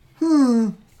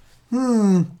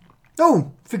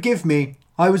Oh, forgive me.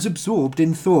 I was absorbed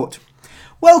in thought.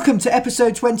 Welcome to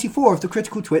episode 24 of the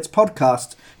Critical Twits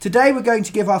podcast. Today we're going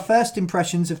to give our first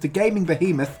impressions of the gaming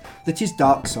behemoth that is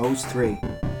Dark Souls 3.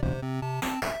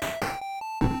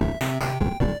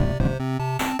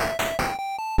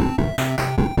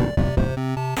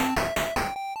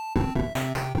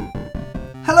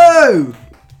 Hello!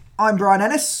 I'm Brian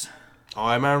Ennis.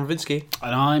 I'm Aaron Vinsky.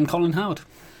 And I'm Colin Howard.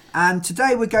 And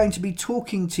today we're going to be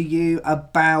talking to you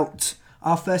about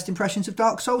our first impressions of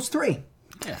Dark Souls 3.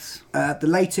 Yes. The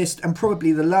latest and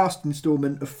probably the last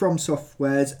instalment of From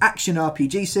Software's action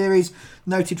RPG series,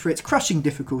 noted for its crushing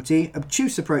difficulty,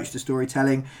 obtuse approach to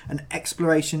storytelling, and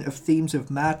exploration of themes of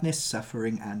madness,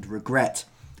 suffering, and regret.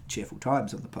 Cheerful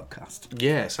times on the podcast.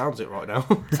 Yeah, sounds it right now.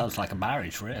 Sounds like a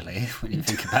marriage, really, when you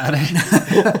think about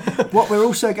it. What we're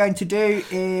also going to do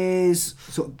is,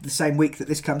 sort of the same week that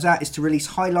this comes out, is to release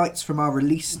highlights from our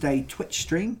release day Twitch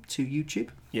stream to YouTube.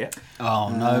 Yeah. Oh,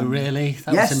 no, really?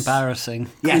 That was embarrassing.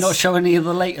 Can Yes. you not show any of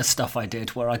the later stuff I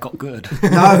did where I got good?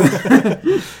 No.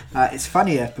 It's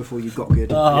funnier before you got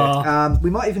good. Oh. We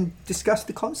might even discuss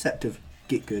the concept of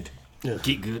get good.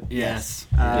 Get good, yes.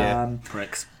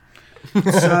 Pricks.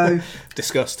 So,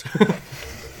 Disgust.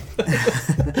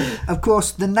 of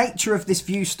course, the nature of this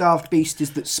view-starved beast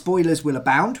is that spoilers will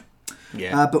abound.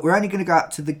 Yeah. But we're only going to go up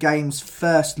to the game's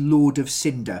first Lord of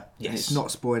Cinder. Yes. And it's not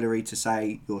spoilery to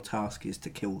say your task is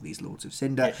to kill these Lords of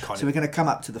Cinder. Yeah, kind so of. we're going to come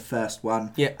up to the first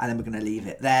one. Yeah. And then we're going to leave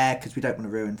it there because we don't want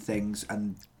to ruin things.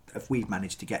 And if we've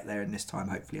managed to get there in this time,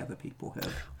 hopefully other people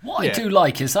have. What I do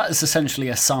like is that it's essentially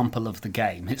a sample of the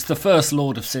game. It's the first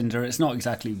Lord of Cinder. It's not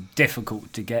exactly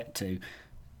difficult to get to.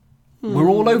 We're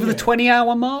all over the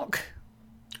 20-hour mark.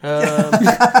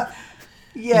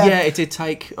 Yeah, it did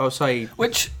take, I'll say...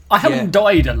 Which I haven't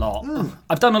died a lot.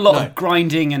 I've done a lot No. of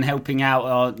grinding and helping out.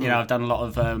 I've done a lot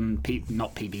of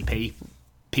not PvP,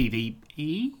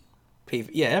 PvE.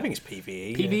 Yeah, I think it's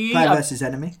PvE. PvE. Player versus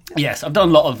enemy. Yes, I've done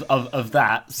a lot of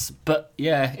that. But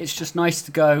yeah, it's just nice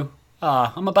to go.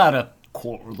 I'm about a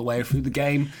quarter of the way through the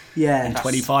game. Yeah. In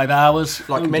 25 hours.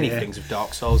 Like Oh, many dear. things of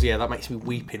Dark Souls, yeah, that makes me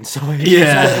weep inside.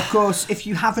 Yeah. So, of course, if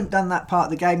you haven't done that part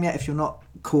of the game yet, if you're not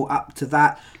caught up to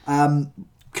that,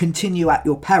 continue at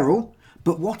your peril.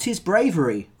 But what is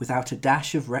bravery without a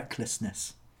dash of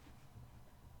recklessness?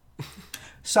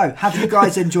 So, have you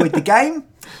guys enjoyed the game,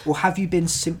 or have you been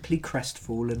simply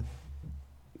crestfallen?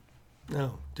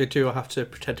 No. Do I have to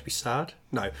pretend to be sad?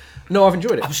 No, I've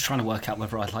enjoyed it. I was trying to work out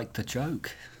whether I liked the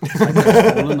joke.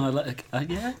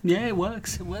 Yeah, it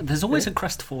works. There's always a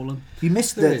crestfallen. You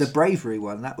missed There the is. bravery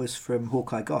one. That was from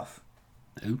Hawkeye Goth.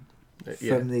 Ooh.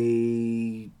 Yeah. From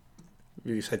the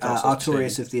You said Dark Souls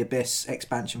Artorias 2. of the Abyss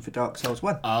expansion for Dark Souls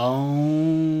 1.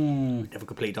 Oh. Never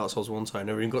completed Dark Souls 1, so I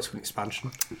never even got to an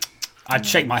expansion. I'd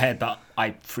shake my head, but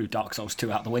I threw Dark Souls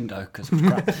 2 out the window because it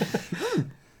was crap.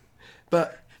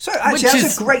 But... So actually, Which that's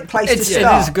is- a great place to it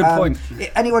start. is a good point.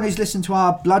 Anyone who's listened to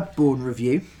our Bloodborne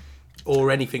review, Or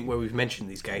anything where we've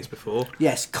mentioned these games before.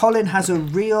 yes, Colin has a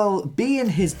real bee in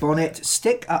his bonnet,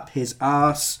 stick up his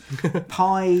arse,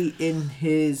 pie in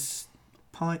his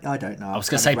pie. I don't know. I was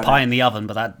going to say pie in the oven,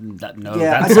 but that no,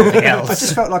 Yeah, that's something I else.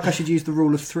 just felt like I should use the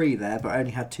rule of 3 there, but I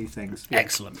only had 2 things.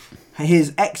 Excellent.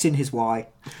 His X in his Y.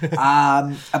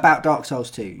 About Dark Souls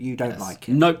 2. You don't like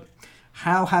it. Nope.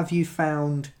 How have you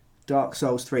found Dark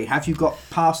Souls 3? Have you got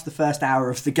past the first hour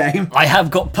of the game? I have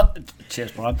got...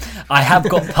 Cheers, Brian. I have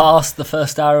got past the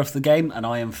first hour of the game, and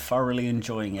I am thoroughly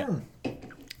enjoying it.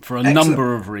 For a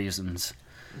number of reasons.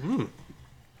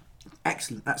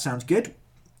 Excellent. That sounds good.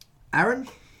 Aaron?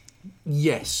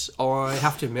 Yes, I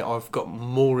have to admit I've got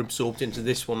more absorbed into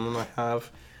this one than I have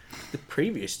the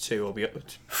previous 2. I'll be up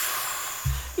to...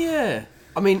 Yeah.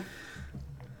 I mean,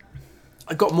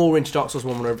 I got more into Dark Souls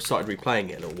 1 when I started replaying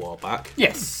it a little while back.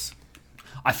 Yes.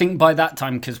 I think by that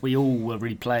time, because we all were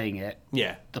replaying it,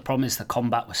 Yeah. the problem is the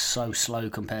combat was so slow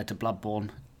compared to Bloodborne.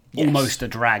 Yes. Almost a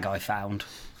drag, I found.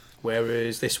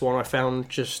 Whereas this one I found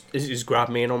just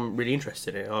grabbed me and I'm really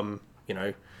interested in it. I'm,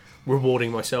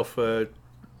 rewarding myself for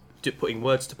putting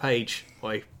words to page.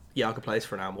 I could play this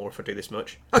for an hour more if I do this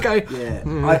much. Okay. Yeah,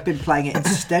 I've been playing it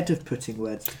instead of putting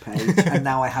words to page, and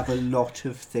now I have a lot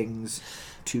of things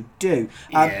to do.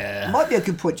 Might be a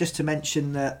good point just to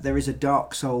mention that there is a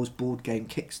Dark Souls board game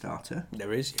Kickstarter,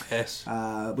 There is, yes.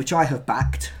 which I have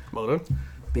backed, Well done.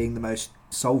 being the most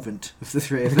solvent of the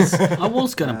 3 of us. I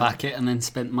was going to back it and then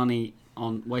spent money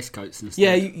on waistcoats and stuff.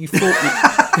 Yeah, you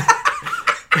thought...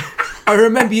 I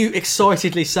remember you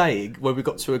excitedly saying when we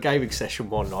got to a gaming session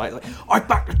one night, like, I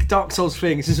backed the Dark Souls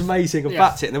thing, this is amazing, I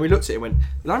backed it. And then we looked at it and went,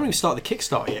 I haven't even started the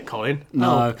Kickstarter yet, Colin.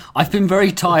 No, I've been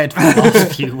very tired for the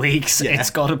last few weeks. It's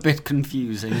got a bit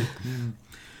confusing.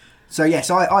 So yes,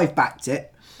 I've backed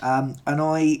it, and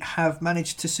I have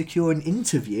managed to secure an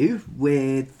interview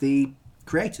with the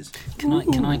creators. Can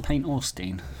I paint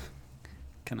Austin?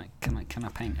 Can I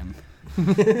paint him?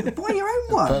 Buy your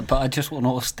own one. But I just want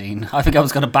Austin. I think I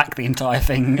was going to back the entire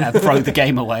thing and throw the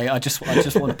game away. I just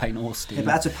want to paint Austin. Yeah,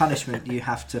 but as a punishment, you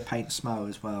have to paint Smo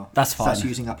as well. That's fine. So that's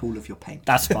using up all of your paint.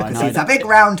 That's fine. He's a big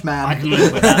round man. I can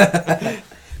live with that.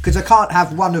 Because I can't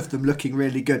have one of them looking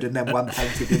really good and then one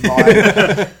painted in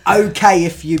mine. Okay,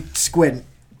 if you squint.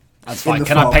 That's fine.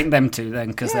 Can I paint them too then?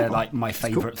 Because they're like my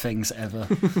favourite things ever.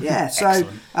 Yeah, so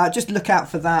just look out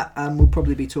for that. We'll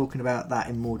probably be talking about that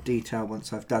in more detail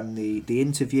once I've done the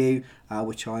interview,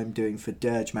 which I'm doing for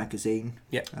Dirge magazine.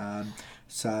 Yep.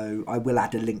 So I will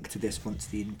add a link to this once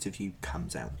the interview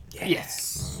comes out.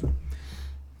 Yes.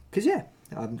 Because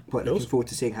I'm quite looking forward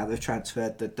to seeing how they've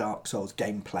transferred the Dark Souls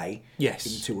gameplay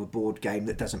into a board game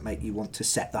that doesn't make you want to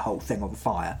set the whole thing on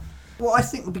fire. What I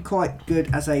think would be quite good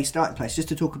as a starting place, just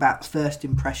to talk about first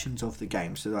impressions of the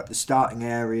game. So like the starting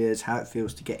areas, how it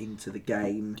feels to get into the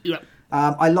game. Yep.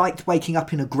 I liked waking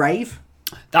up in a grave.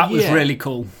 That was really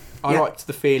cool. I liked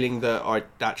the feeling that I'd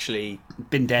actually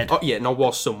been dead. And I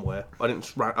was somewhere.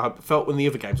 I felt in the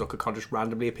other games like I kind of just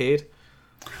randomly appeared.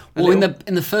 Well, in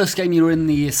the first game you were in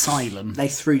the asylum. They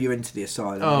threw you into the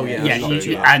asylum. Oh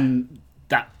and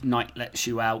that knight lets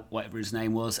you out, whatever his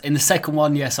name was. In the second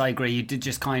one, yes, I agree. You did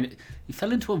just you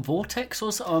fell into a vortex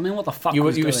or something. I mean, what the fuck? You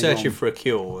were searching for a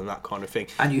cure and that kind of thing,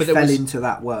 and you fell into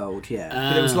that world. Yeah,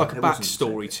 but it was like a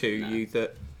backstory to you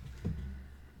that.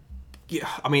 Yeah,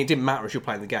 I mean, it didn't matter as you're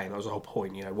playing the game. That was the whole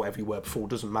point. Whatever you were before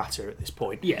doesn't matter at this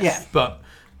point. Yeah. But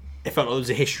it felt like there was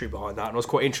a history behind that, and I was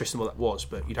quite interested in what that was.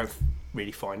 But you don't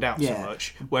really find out so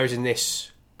much. Whereas in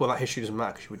this, that history doesn't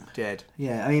matter because you were dead.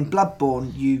 Yeah, I mean,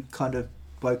 Bloodborne, you kind of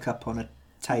woke up on a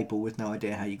table with no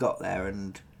idea how you got there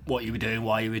and what you were doing,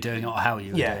 why you were doing it, or how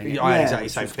you were doing it. I had exactly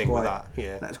the same thing with that.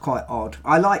 Yeah, that's quite odd.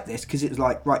 I like this because it's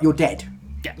like, right, you're dead.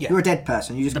 Yeah. You're a dead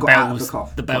person. You just got out of the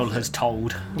coffin. The bell has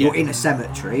tolled. You're in a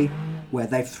cemetery where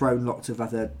they've thrown lots of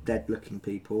other dead-looking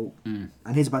people, and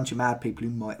here's a bunch of mad people who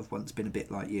might have once been a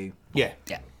bit like you. Yeah.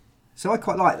 So I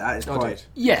quite like that. It's quite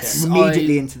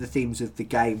immediately into the themes of the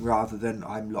game rather than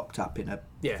I'm locked up in a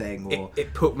thing. Or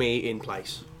it put me in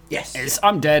place. Yes.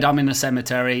 I'm dead, I'm in a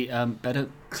cemetery, better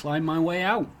climb my way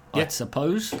out, I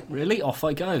suppose. Really, off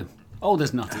I go. Oh,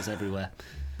 there's nutters everywhere.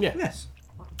 Yeah. Yes.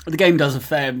 The game does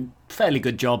a fairly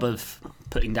good job of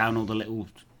putting down all the little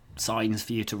signs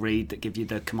for you to read that give you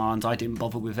the commands. I didn't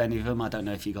bother with any of them. I don't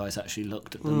know if you guys actually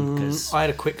looked at them. Cause I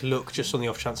had a quick look just on the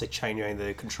off chance they change any of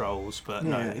the controls, but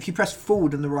no. If you press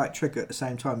forward and the right trigger at the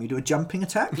same time, you do a jumping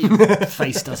attack.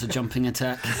 Face does a jumping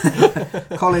attack.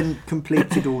 Colin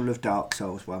completed all of Dark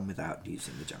Souls 1 without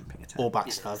using the jumping attack. Or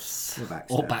backstabs.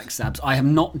 Or backstabs. I have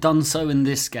not done so in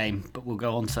this game, but we'll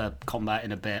go on to combat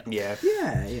in a bit. Yeah.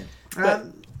 Yeah.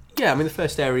 I mean, the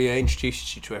first area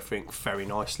introduces you to everything very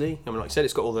nicely. I mean, like I said,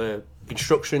 it's got all the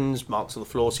instructions, marks on the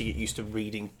floor, so you get used to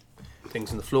reading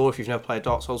things on the floor if you've never played a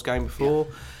Dark Souls game before.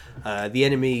 The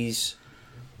enemies,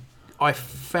 I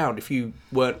found, if you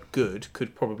weren't good,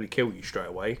 could probably kill you straight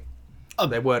away.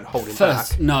 They weren't holding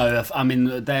back. No, I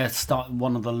mean, they're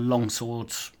one of the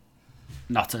longsword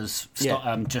nutters.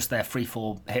 Just their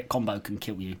 3-4 hit combo can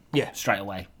kill you straight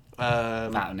away.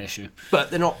 Without an issue,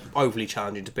 but they're not overly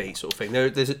challenging to beat, sort of thing.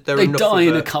 They die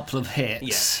in a couple of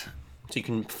hits, so you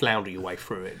can flounder your way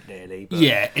through it nearly. But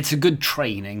it's a good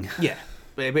training. Yeah,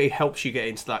 but it helps you get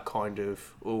into that kind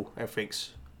of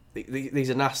everything's these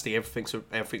are nasty. Everything's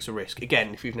a risk.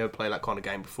 Again, if you've never played that kind of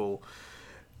game before,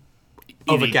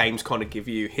 other games kind of give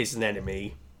you here's an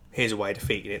enemy. Here's a way of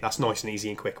defeating it. That's nice and easy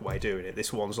and quick way of doing it.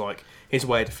 This one's like, here's a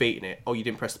way of defeating it. Oh, you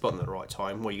didn't press the button at the right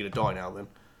time. Well, you're going to die now then.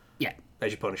 Yeah.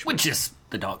 There's your punishment. Which is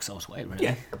the Dark Souls way, really.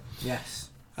 Yeah.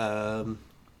 Yes.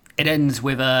 It ends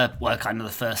with kind of the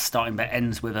first starting bit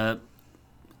ends with a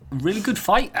really good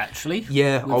fight, actually.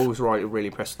 Yeah, I was really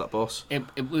impressed with that boss.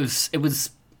 It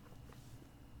was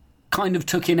kind of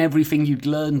took in everything you'd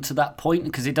learned to that point,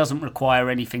 because it doesn't require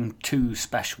anything too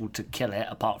special to kill it,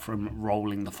 apart from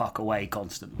rolling the fuck away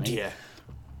constantly. Yeah.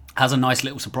 Has a nice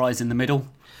little surprise in the middle.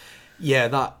 Yeah,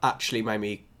 that actually made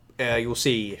me... you'll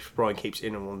see if Brian keeps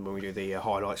in on when we do the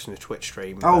highlights from the Twitch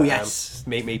stream. Oh, yes.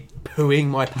 Me pooing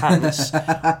my pants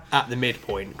at the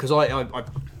midpoint, because I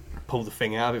pulled the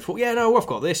thing out of it. Thought, I've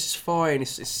got this. It's fine.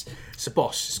 It's a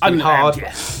boss. It's going to be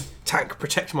hard. Tank,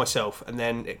 protect myself. And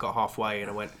then it got halfway, and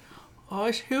I went, oh,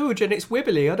 it's huge and it's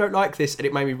wibbly. I don't like this, and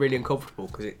it made me really uncomfortable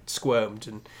because it squirmed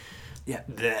and Yeah.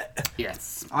 bleh.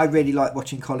 Yes. I really like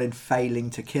watching Colin failing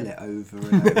to kill it over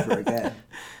and over again.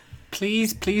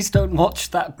 Please don't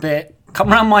watch that bit. Come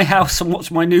round my house and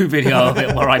watch my new video of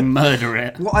it where I murder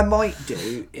it. What I might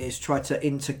do is try to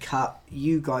intercut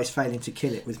you guys failing to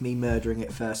kill it with me murdering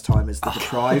it first time as the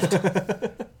deprived.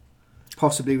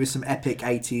 Possibly with some epic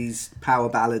 80s power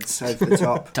ballads over the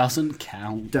top. Doesn't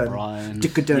count, Dun. Brian.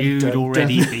 Dun. You'd Dun.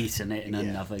 already Dun. beaten it in Yeah.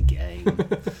 another game.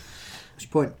 What's your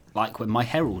point? Like when my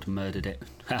Herald murdered it.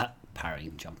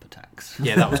 Parrying jump attacks.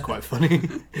 Yeah, that was quite funny.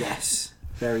 Yes.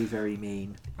 Very, very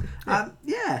mean.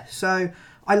 Yeah, so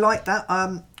I like that.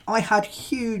 I had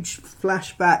huge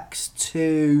flashbacks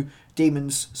to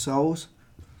Demon's Souls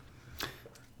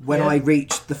when Yeah. I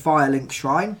reached the Firelink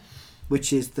Shrine,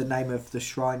 which is the name of the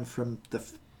shrine from the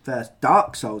first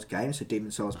Dark Souls game, so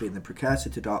Demon's Souls being the precursor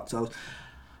to Dark Souls.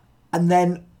 And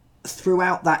then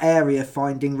throughout that area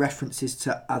finding references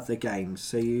to other games.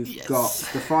 So you've got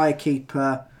the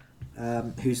Firekeeper,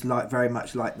 who's like very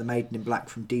much like the Maiden in Black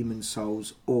from Demon's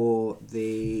Souls, or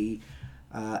the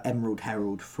Emerald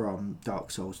Herald from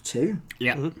Dark Souls 2.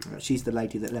 Yeah. She's the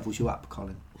lady that levels you up,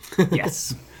 Colin.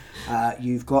 Yes.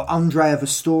 You've got Andrea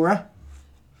Vestora,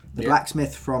 the Yeah.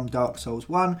 blacksmith from Dark Souls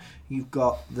 1. You've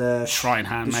got the Shrine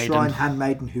Handmaiden. Shrine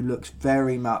Handmaiden, who looks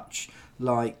very much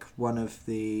like one of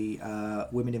the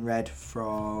women in red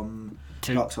from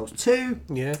Two. Dark Souls 2.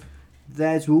 Yeah.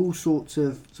 There's all sorts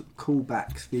of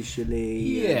callbacks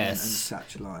visually and Yes.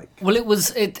 such like. Well,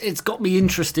 it's got me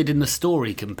interested in the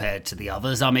story compared to the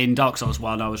others. I mean, Dark Souls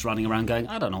 1, I was running around going,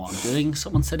 I don't know what I'm doing.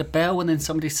 Someone said a bell, and then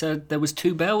somebody said there was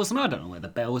 2 bells, and I don't know where the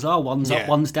bells are. One's Yeah. up,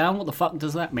 one's down. What the fuck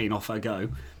does that mean? Off I go.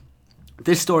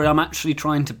 This story, I'm actually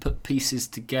trying to put pieces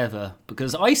together,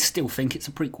 because I still think it's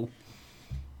a prequel.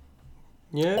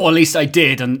 Yeah. Or at least I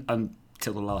did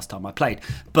until the last time I played.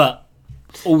 But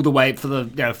all the way for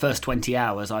the first 20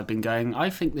 hours, I've been going, I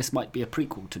think this might be a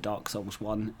prequel to Dark Souls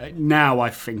 1. Now I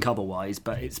think otherwise,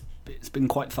 but it's been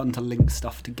quite fun to link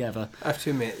stuff together. I have to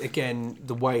admit, again,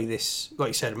 the way this, like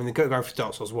you said, I mean, go for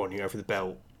Dark Souls 1, you go for the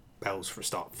bells for a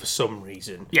start, for some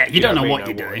reason. Yeah, you don't know really what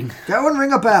you're doing. Go and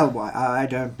ring a bell. Why? I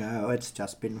don't know. It's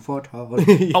just been foretold.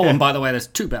 Oh, and by the way, there's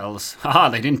 2 bells. Haha,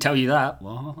 they didn't tell you that.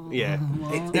 What? Yeah.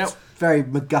 It's very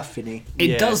MacGuffin-y.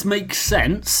 It Yeah. does make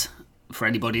sense. For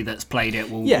anybody that's played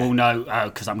it will know,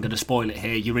 because I'm going to spoil it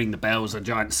here. You ring the bells, a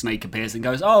giant snake appears and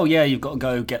goes, oh yeah, you've got to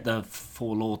go get the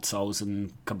 4 Lord Souls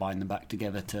and combine them back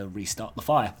together to restart the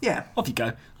fire. Yeah. Off you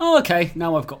go. Oh, okay,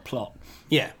 now I've got plot.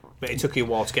 Yeah. But it took you a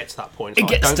while to get to that point. It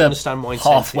It's like, gets I don't to understand my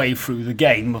incentive. halfway through the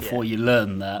game before you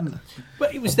learn that.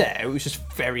 But it was there. It was just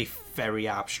very, very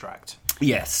abstract.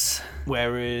 Yes.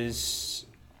 Whereas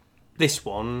this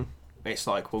one, it's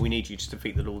like, well, we need you to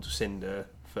defeat the Lords of Cinder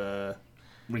for...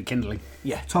 Rekindling.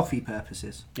 Yeah, toffee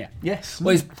purposes. Yeah. Yes.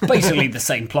 Well, it's basically the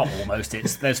same plot almost.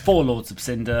 There's 4 Lords of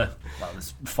Cinder. Well,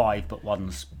 there's 5, but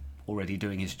one's already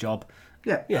doing his job.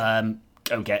 Yeah.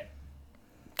 Go get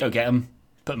them,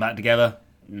 put them back together,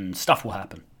 and stuff will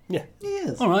happen. Yeah.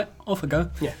 Yes. All right, off I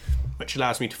go. Yeah. Which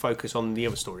allows me to focus on the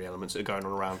other story elements that are going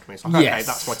on around me. It's like, okay, Yes.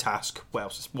 that's my task. What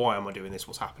else? Why am I doing this?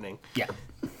 What's happening? Yeah.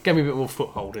 Gave me a bit more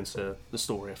foothold into the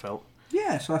story, I felt.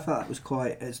 Yeah, so I thought that was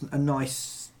quite a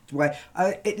nice way.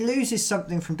 It loses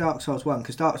something from Dark Souls 1,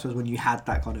 because Dark Souls 1 you had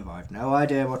that kind of, I have no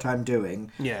idea what I'm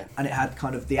doing. Yeah. And it had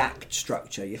kind of the act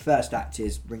structure. Your first act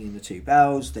is ringing the 2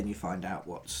 bells, then you find out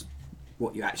what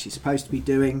you're actually supposed to be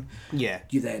doing. Yeah.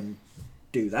 You then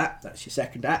do that. That's your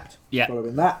second act. Yeah.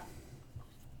 Following that.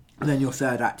 And then your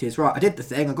third act is, right, I did the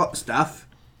thing, I got the stuff.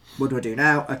 What do I do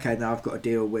now? Okay, now I've got to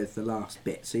deal with the last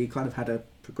bit. So you kind of had a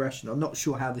progression. I'm not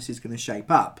sure how this is going to shape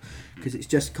up, because it's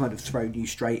just kind of thrown you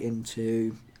straight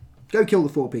into go kill the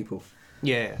 4 people.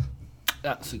 Yeah.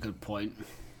 That's a good point.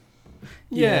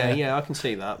 Yeah, I can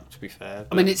see that, to be fair.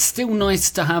 I mean, it's still nice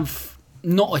to have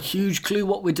not a huge clue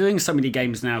what we're doing. So many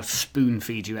games now spoon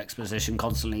feed you exposition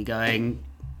constantly going,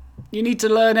 you need to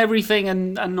learn everything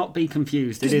and not be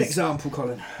confused. Just It an is. example,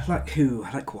 Colin. Like who?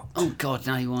 Like what? Oh God!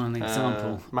 Now you want an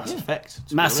example? Mass Effect.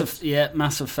 to be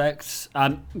Mass Effect.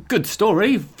 Good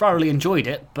story. Thoroughly enjoyed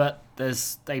it, but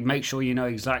they make sure you know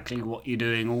exactly what you're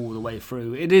doing all the way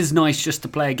through. It is nice just to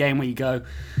play a game where you go,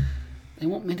 they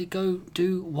want me to go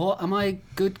do what? Am I a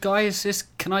good guy?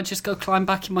 Can I just go climb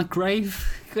back in my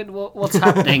grave? What's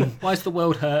happening? Why is the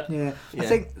world hurt? Yeah. I Yeah.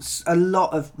 think a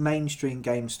lot of mainstream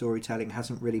game storytelling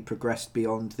hasn't really progressed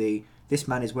beyond this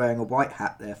man is wearing a white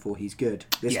hat, therefore he's good.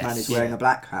 This Yes. man is wearing a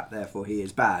black hat, therefore he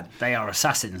is bad. They are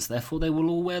assassins, therefore they will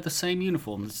all wear the same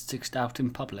uniform that's stitched out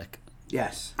in public.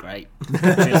 Yes. Great.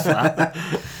 Cheers for that.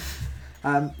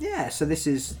 Yeah. So this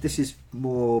is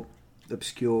more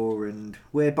obscure and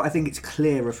weird, but I think it's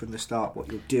clearer from the start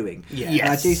what you're doing. Yeah. And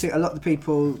I do Yes. think a lot of the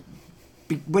people,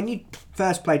 when you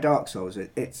first play Dark Souls,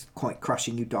 it's quite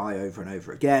crushing. You die over and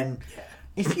over again.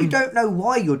 If you don't know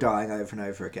why you're dying over and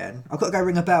over again, I've got to go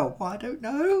ring a bell. Well, I don't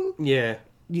know. Yeah.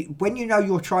 When you know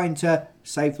you're trying to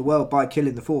save the world by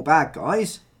killing the 4 bad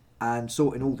guys and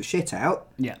sorting all the shit out,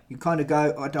 Yeah. you kind of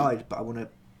go, I died, but I want to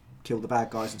kill the bad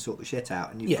guys and sort the shit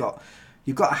out. And you've Yeah.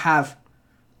 got to have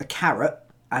a carrot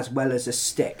as well as a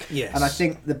stick. Yes. And I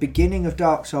think the beginning of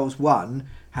Dark Souls 1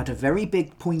 had a very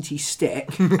big pointy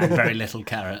stick And very little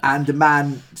carrot. and a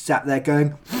man sat there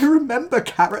going, I remember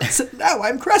carrots and now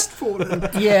I'm crestfallen.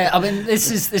 Yeah, I mean,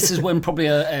 this is when probably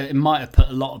it might have put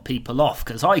a lot of people off,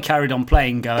 because I carried on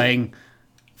playing going,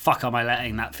 fuck, am I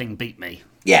letting that thing beat me?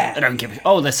 Yeah. I don't give a...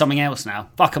 Oh, there's something else now.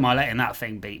 Fuck, am I letting that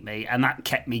thing beat me? And that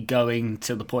kept me going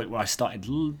to the point where I started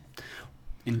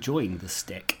enjoying the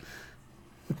stick.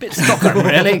 A bit Stockholm,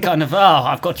 really. Kind of,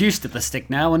 I've got used to the stick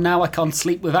now, and now I can't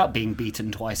sleep without being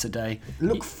beaten twice a day.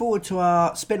 Look forward to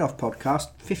our spin-off podcast,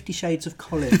 50 Shades of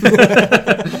Colin.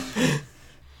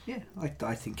 Yeah,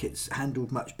 I think it's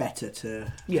handled much better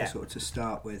to sort of to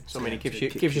start with. So, I mean, it gives to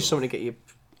you kick off. something to get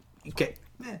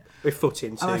your foot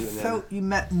into. And I and then- felt you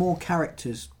met more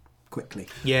characters quickly.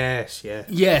 Yes, yeah.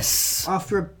 Yes.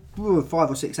 After 5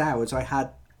 or 6 hours, I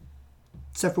had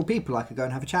several people I could go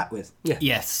and have a chat with,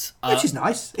 Yes. which is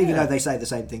nice, even though they say the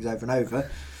same things over and over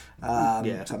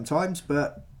sometimes.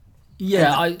 But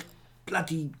yeah,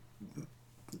 bloody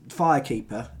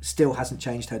Firekeeper still hasn't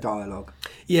changed her dialogue.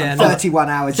 Yeah, I'm no, 31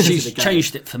 hours into she's the game.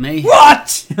 changed it for me.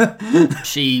 What?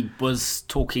 She was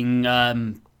talking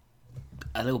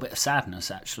a little bit of sadness,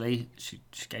 actually. She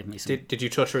gave me some... Did you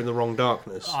touch her in the wrong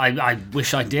darkness? I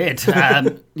wish I did.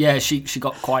 Yeah, she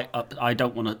got quite up. I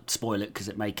don't want to spoil it because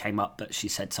it may came up, but she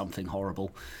said something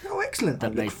horrible. Oh, excellent. I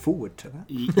That they- look forward to that.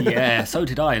 Yeah, so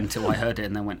did I until I heard it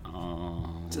and then went, oh.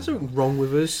 Is there something wrong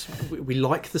with us? We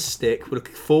like the stick. We're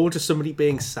looking forward to somebody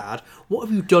being sad. What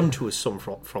have you done to us,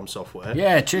 from software?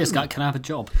 Yeah, cheers, guy. Can I have a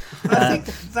job? I think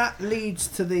that leads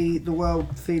to the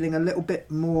world feeling a little bit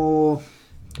more,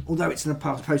 although it's in a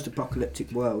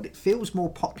post-apocalyptic world, it feels more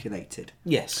populated.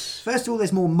 Yes. First of all,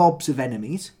 there's more mobs of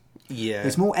enemies. Yeah.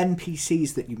 There's more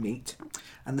NPCs that you meet.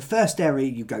 And the first area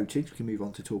you go to, we can move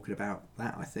on to talking about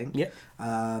that, I think. Yeah.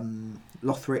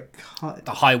 Lothric.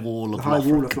 The high wall of The High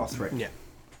Lothric. Wall of Lothric. Yeah.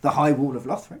 The High Wall of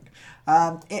Lothric.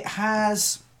 It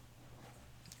has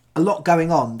a lot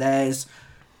going on. There's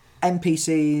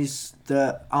NPCs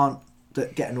that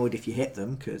get annoyed if you hit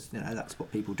them, because that's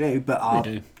what people do, but are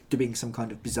do. doing some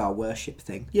kind of bizarre worship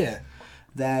thing. Yeah.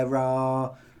 There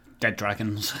are Dead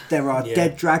dragons. Yeah. Yeah.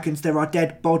 dead dragons, there are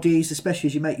dead bodies, especially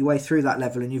as you make your way through that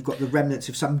level and you've got the remnants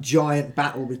of some giant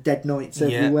battle with dead knights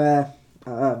everywhere.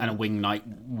 And a wing knight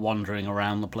wandering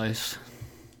around the place.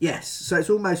 Yes, so it's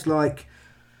almost like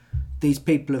these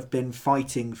people have been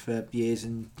fighting for years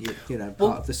and,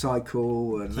 part of the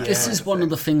cycle. And that This kind is of one thing. of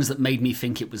the things that made me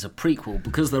think it was a prequel,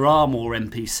 because there are more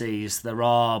NPCs, there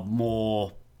are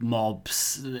more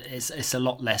mobs, it's a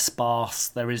lot less sparse,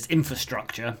 there is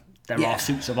infrastructure, there Yeah. are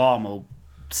suits of armour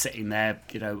sitting there,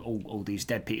 all these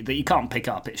dead people that you can't pick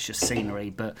up, it's just scenery,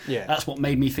 but Yeah. that's what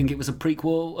made me think it was a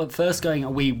prequel at first, going,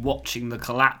 are we watching the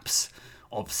collapse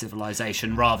of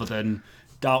civilization rather than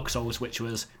Dark Souls, which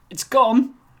was, it's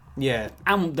gone. Yeah.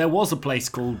 And there was a place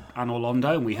called Anor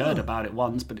Londo, and we heard about it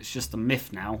once, but it's just a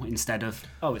myth now instead of,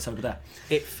 oh, it's over there.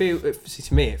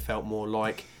 To me, it felt more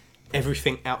like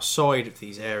everything outside of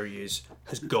these areas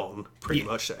has gone, pretty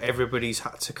much. Everybody's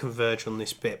had to converge on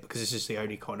this bit because this is the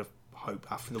only kind of hope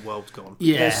after the world's gone.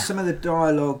 Yeah. There's some of the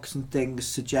dialogues and things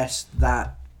suggest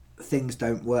that things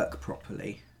don't work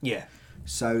properly, Yeah.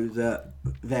 so that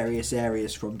various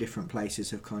areas from different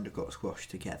places have kind of got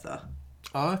squashed together.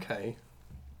 Oh, okay.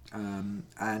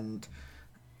 And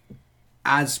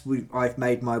as I've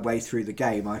made my way through the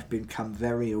game, I've become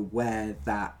very aware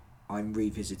that I'm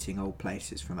revisiting old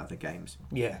places from other games.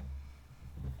 Yeah.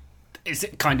 Is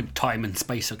it kind of time and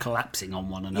space are collapsing on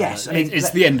one another? Yes, I mean,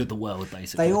 it's the end of the world,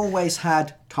 basically. They always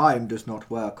had time does not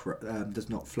work, does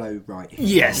not flow right.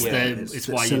 Yes, Yeah, it's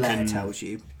why you Solaire can tells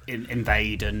you.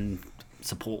 invade and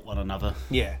support one another.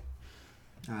 Yeah.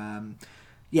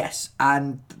 Yes,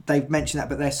 and they've mentioned that,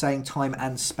 but they're saying time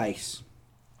and space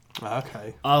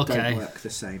Okay. don't Okay. work the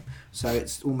same. So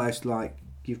it's almost like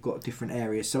you've got different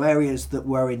areas. So areas that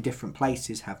were in different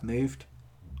places have moved,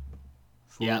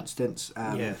 for Yeah. instance,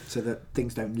 Yeah. so that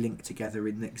things don't link together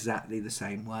in exactly the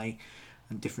same way,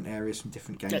 and different areas from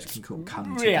different games It's can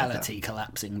come reality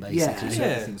collapsing, together. Yeah, basically. so Yeah.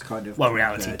 everything's kind of Well,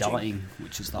 reality converging. dying,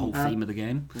 which is the whole theme of the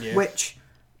game. Yeah. Which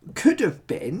could have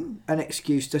been an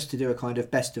excuse just to do a kind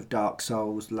of best of Dark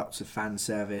Souls, lots of fan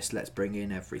service, let's bring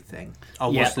in everything. I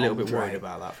was Yeah. a little bit Andre. worried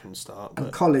about that from the start. And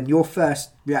But Colin, your first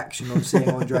reaction on seeing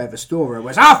Andre Vestora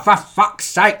was, "Oh, for fuck's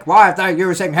sake, why are they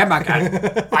using him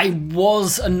again?" I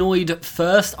was annoyed at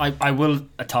first. I will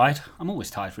tired. I'm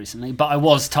always tired recently, but I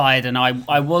was tired, and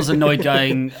I was annoyed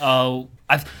going, oh,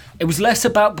 it was less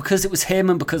about because it was him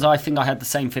and because I think I had the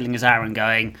same feeling as Aaron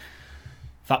going,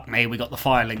 fuck me, we got the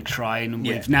Firelink Shrine and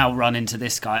Yeah. we've now run into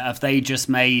this guy. Have they just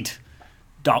made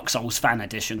Dark Souls Fan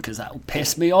Edition because that'll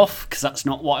piss me off because that's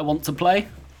not what I want to play?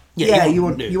 Yeah, you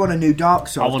new. want a new Dark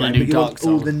Souls I want a game, new but you Dark want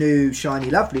all Souls. the new shiny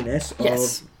loveliness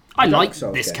Yes. of I the Dark like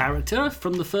Souls this game. character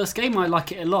from the first game. I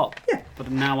like it a lot. Yeah. But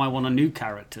now I want a new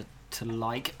character to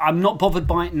like. I'm not bothered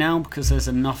by it now because there's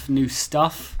enough new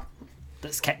stuff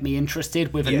that's kept me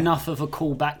interested with Yeah. enough of a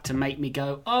callback to make me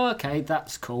go, oh, okay,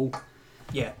 that's cool.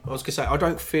 Yeah, I was going to say, I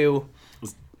don't feel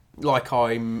like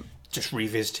I'm just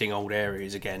revisiting old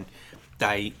areas again.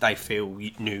 They feel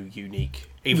new, unique.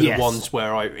 Even Yes. the ones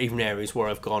even areas where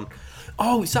I've gone,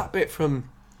 oh, it's that bit from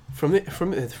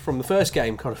the first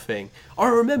game kind of thing. I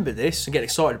remember this and get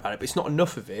excited about it, but it's not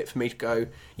enough of it for me to go,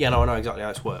 yeah, no, I know exactly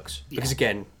how this works. Because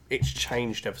again, it's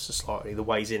changed ever so slightly. The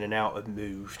ways in and out have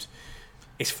moved.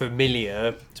 It's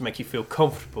familiar to make you feel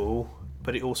comfortable,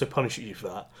 but it also punishes you for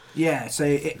that. Yeah, so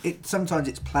it sometimes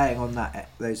it's playing on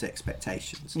those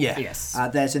expectations. Yeah. Yes.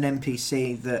 There's an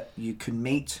NPC that you can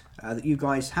meet that you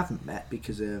guys haven't met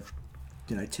because of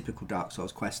typical Dark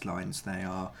Souls quest lines. They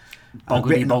are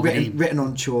written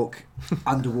on chalk,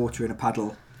 underwater in a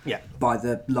puddle, Yeah. by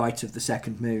the light of the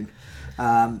second moon.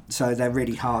 So they're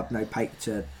really hard and opaque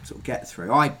to sort of get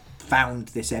through. I found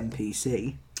this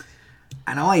NPC,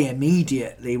 and I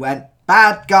immediately went,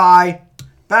 bad guy,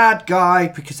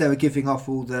 because they were giving off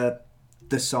all the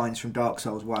signs from Dark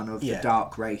Souls 1 of Yeah. the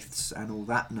dark wraiths and all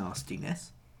that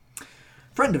nastiness.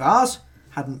 Friend of ours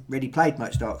hadn't really played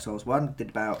much Dark Souls 1, did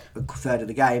about a third of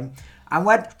the game, and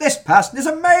went, this person is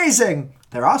amazing!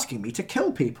 They're asking me to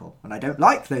kill people, and I don't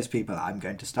like those people. I'm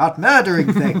going to start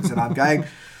murdering things. And I'm going,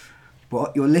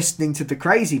 what? You're listening to the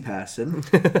crazy person?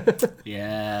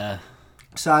 Yeah.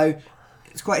 So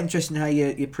it's quite interesting how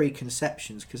your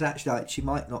preconceptions, because actually she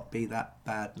might not be that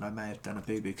bad, and I may have done a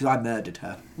boo-boo, because I murdered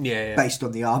her Yeah. based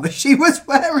on the armour she was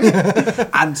wearing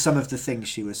and some of the things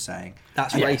she was saying.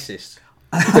 That's Yeah. racist.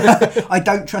 I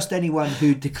don't trust anyone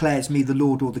who declares me the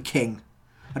Lord or the King.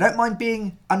 I don't mind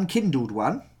being unkindled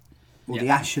one, or the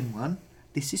ashen one.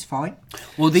 This is fine.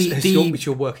 Well, It's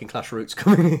your working class roots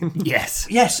coming in. yes.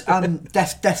 Yes,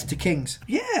 death to kings.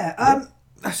 Yeah,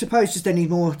 I suppose just any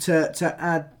more to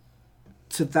add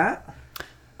to that.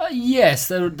 Yes,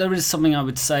 there is something I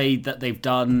would say that they've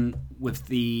done with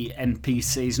the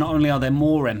NPCs. Not only are there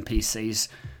more NPCs,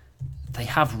 they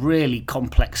have really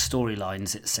complex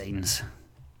storylines, it seems.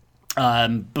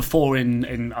 Before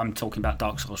in I'm talking about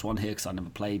Dark Souls 1 here because I never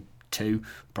played 2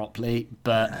 properly,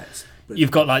 but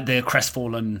you've got like the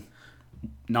crestfallen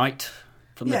knight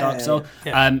from the Dark Souls.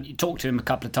 Yeah. You talk to him a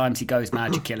couple of times, he goes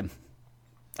mad, you kill him.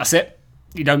 That's it.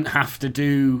 You don't have to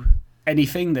do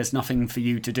anything. There's nothing for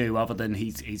you to do other than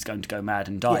he's going to go mad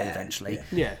and die eventually.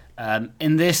 Yeah.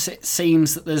 In this, it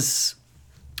seems that there's.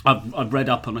 I've read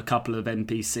up on a couple of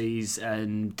NPCs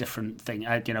and different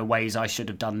ways I should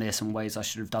have done this and ways I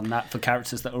should have done that for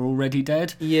characters that are already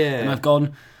dead. Yeah. And I've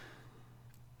gone,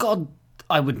 God,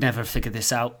 I would never figure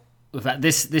this out. With that,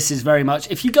 this is very much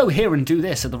if you go here and do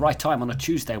this at the right time on a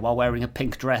Tuesday while wearing a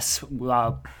pink dress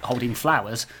while holding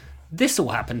flowers, this will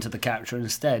happen to the character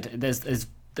instead.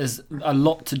 There's a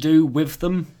lot to do with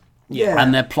them. Yeah.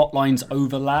 And their plot lines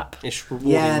overlap, It's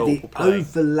rewarding Yeah, the multiple play.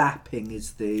 overlapping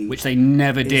is the... which they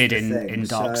never Is did the in thing,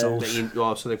 Dark so-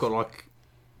 Souls. So they've got like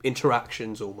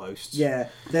interactions almost. Yeah,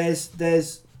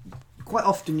 there's quite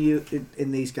often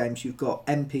in these games you've got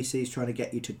NPCs trying to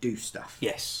get you to do stuff.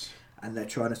 Yes. And they're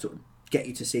trying to sort of get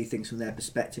you to see things from their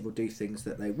perspective or do things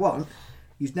that they want.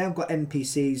 You've now got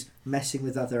NPCs messing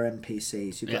with other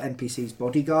NPCs. You've got NPCs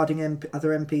bodyguarding other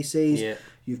NPCs. Yeah.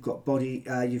 You've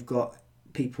got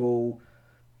people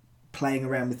playing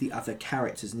around with the other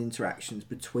characters and interactions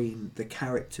between the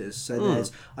characters. So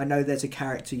I know there's a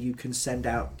character you can send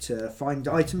out to find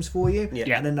items for you,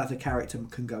 Yeah. and another character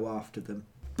can go after them.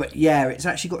 But yeah, it's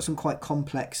actually got some quite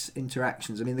complex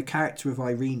interactions. I mean, the character of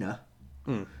Irina,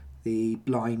 the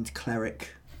blind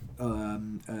cleric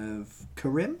of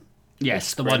Karim.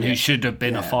 Yes, the one who should have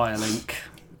been a Yeah. Firelink.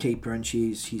 keeper, and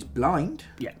she's blind,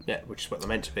 Yeah, which is what they're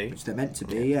meant to be. which they're meant to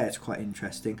be. Yeah, it's quite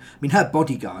interesting. I mean, her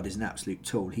bodyguard is an absolute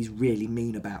tool. He's really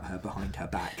mean about her behind her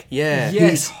back. Yeah. Yeah.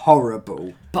 He's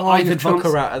horrible. But I've I've took advanced...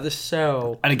 her out of the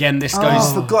cell. And again, this Oh,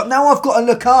 goes... I forgot. Now I've got to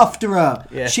look after her.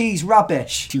 Yeah. She's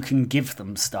rubbish. You can give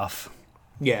them stuff,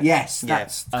 Yeah. Yes, Yeah.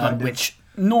 that's kind of... which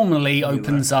normally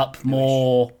opens up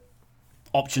more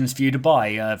options for you to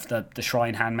buy. The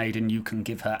Shrine Handmaiden, you can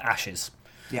give her ashes.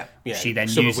 Yeah. Yeah. She then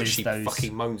Some of which uses she those...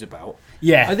 fucking moans about.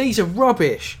 Yeah. Oh, these are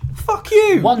rubbish. Fuck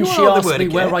you. One, You she are the asked word me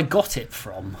again. where I got it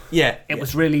from. Yeah. It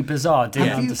was really bizarre. Didn't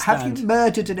understand. Have you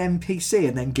murdered an NPC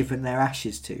and then given their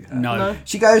ashes to her? No.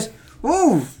 She goes,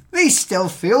 "Ooh, these still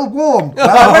feel warm. Well,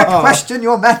 I won't question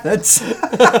your methods."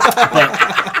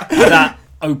 That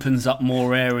opens up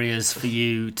more areas for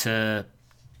you to...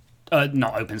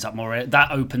 not opens up more...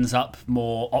 That opens up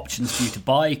more options for you to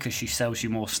buy because she sells you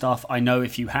more stuff. I know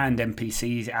if you hand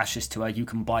NPCs ashes to her, you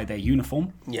can buy their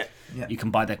uniform. Yeah. Yeah. You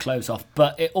can buy their clothes off.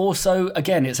 But it also,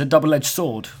 again, it's a double-edged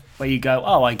sword where you go,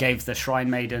 oh, I gave the Shrine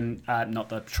Maiden... not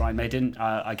the Shrine Maiden.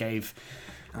 I gave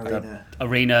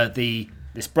Arena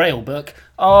this Braille book.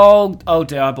 Oh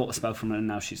dear, I bought a spell from her and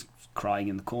now she's crying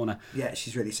in the corner. Yeah,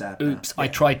 she's really sad. now. Oops, I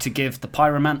tried to give the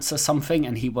Pyromancer something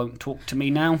and he won't talk to me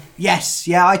now. Yes,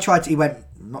 yeah, I tried to. He went,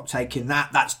 "I'm not taking that.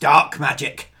 That's dark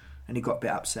magic," and he got a bit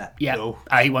upset. Yeah, No.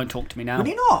 he won't talk to me now. Will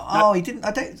he not? Oh, he didn't.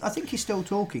 I think he's still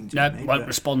talking to No, me. won't but-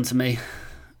 respond to me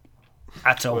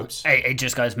at all. Whoops. It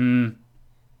just goes,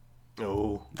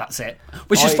 Oh. that's it.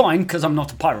 Which is fine because I'm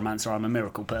not a Pyromancer, I'm a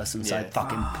miracle person, so Yeah.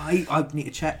 fucking... I need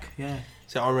to check. Yeah.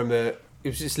 So I remember it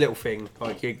was this little thing,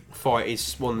 like you fight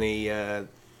is one of the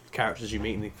characters you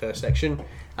meet in the first section,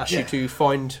 asks Yeah. you to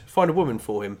find a woman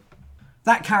for him.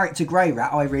 That character Grey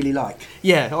Rat, I really like.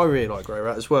 Yeah, I really like Grey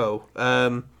Rat as well.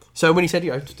 So when he said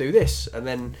you have to do this, and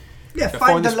then Yeah, I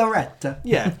find the this- Loretta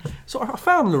yeah, so I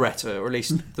found Loretta, or at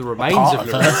least the remains part of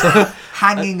of Loretta.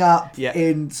 hanging up Yeah.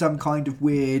 in some kind of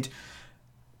weird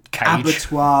Cage.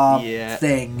 abattoir Yeah.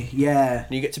 thing. Yeah.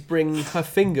 And you get to bring her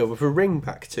finger with a ring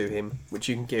back to him, which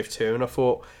you can give to him. And I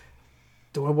thought,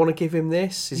 do I want to give him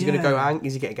this? Is he going to Yeah. go?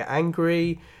 Is he going to get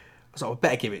angry? I was like, I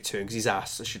better give it to him because he's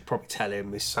asked. I should probably tell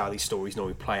him this is how these stories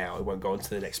normally play out. It won't go on to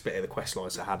the next bit of the quest line,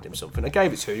 so I handed him something. I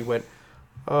gave it to him. He went,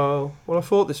 "Oh, well, I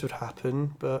thought this would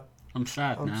happen, but I'm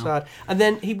sad I'm now. sad." And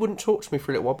then he wouldn't talk to me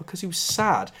for a little while because he was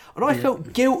sad, and I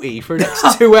felt guilty for the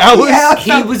next 2 hours. Yeah.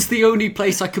 He was the only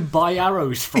place I could buy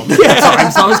arrows from at the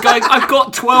time. So I was going, I've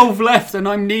got 12 left and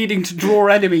I'm needing to draw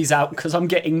enemies out because I'm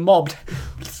getting mobbed.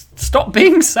 Stop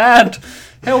being sad.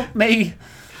 Help me.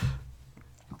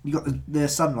 You got the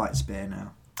sunlight spear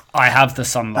now. I have the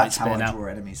sunlight That's how spear I now. draw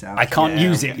enemies out. I can't Yeah,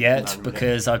 use I'm it getting yet none with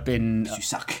because I've You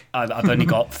suck. I've only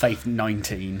got faith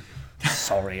 19.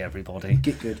 Sorry, everybody.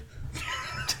 Get good.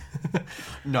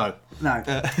 No. No.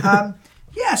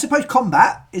 Yeah, I suppose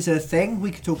combat is a thing.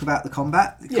 We could talk about the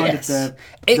combat. Kind Yes. of the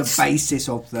It's basis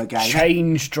of the game.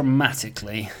 Changed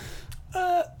dramatically.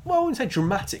 Well, I wouldn't say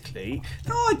dramatically.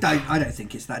 No, I don't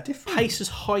think it's that different. Pace has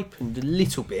heightened a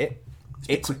little bit.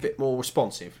 It's a bit more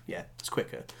responsive. Yeah, it's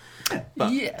quicker.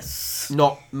 But Yes.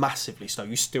 not massively so.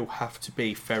 You still have to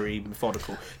be very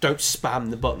methodical. Don't spam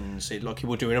the buttons like you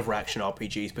will do in other action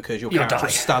RPGs because your You'll character die. will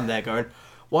stand there going,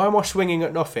 "Why am I swinging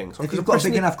at nothing?" So If you've got a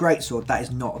big enough greatsword, that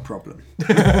is not a problem.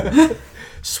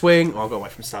 swing, oh, I've got away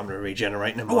from stamina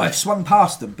regenerating. Never Oh, mind. I've swung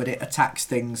past them, but it attacks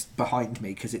things behind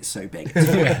me because it's so big.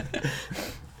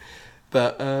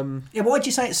 But Yeah, why'd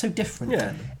you say it's so different yeah,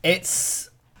 then? It's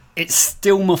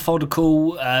still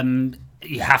methodical.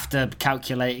 You have to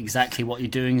calculate exactly what you're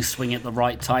doing, swing at the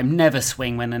right time. Never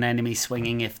swing when an enemy's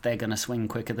swinging if they're going to swing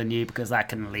quicker than you because that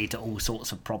can lead to all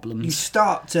sorts of You problems.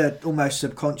 start to almost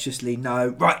subconsciously know,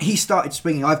 right, he started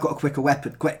swinging, I've got a quicker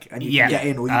weapon, quick, and you Yeah. can get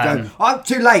in, or you go, I'm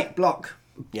too late, block.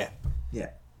 yeah. Yeah.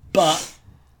 But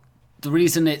the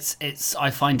reason it's I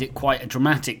find it quite a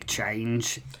dramatic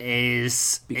change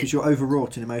is Because you're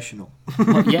overwrought and emotional.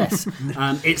 well, yes,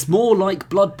 it's more like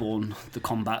Bloodborne, the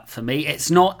combat for me.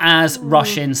 It's not as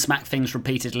rush in, smack things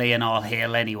repeatedly, and I'll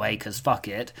heal anyway because fuck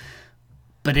it.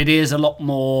 But it is a lot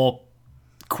more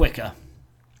quicker.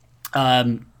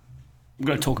 I'm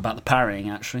going to talk about the parrying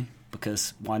actually,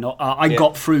 because why not? I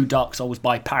got through Dark Souls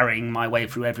by parrying my way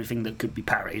through everything that could be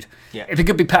parried. Yeah. If it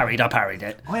could be parried, I parried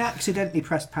it. I accidentally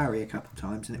pressed parry a couple of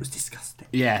times and it was disgusting.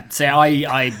 Yeah, so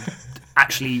I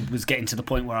actually was getting to the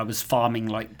point where I was farming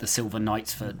like the Silver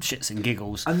Knights for shits and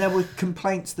giggles. And there were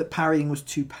complaints that parrying was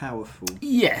too powerful.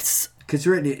 Yes, Because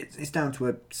really, it's down to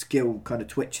a skill kind of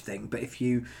twitch thing. But if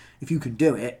you can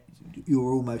do it,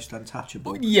 you're almost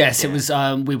untouchable. yes, it was.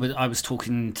 I was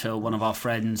talking to one of our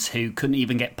friends who couldn't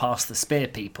even get past the spear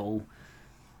people,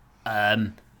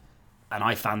 and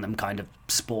I found them kind of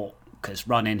sport, because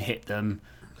run in, hit them,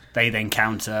 they then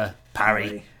counter,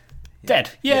 parry,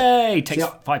 dead. Yay! Takes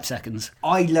 5 seconds.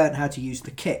 I learned how to use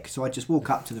the kick, so I just walk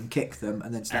up to them, kick them,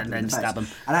 and then stab them in the face. them.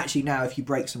 And actually now, if you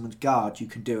break someone's guard, you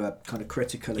can do a kind of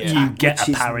critical attack, You get which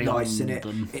a is parry nice, on and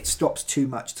them. it stops too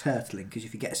much turtling, because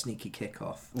if you get a sneaky kick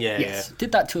off. Yes.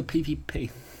 Did that to a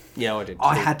PvP. Yeah, I did.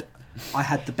 I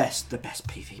had the best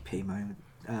PvP moment.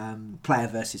 Player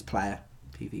versus player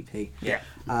PvP. Yeah.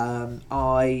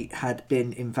 I had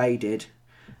been invaded,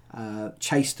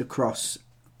 chased across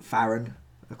Farron,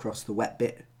 across the wet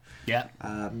bit, Yeah.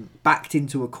 backed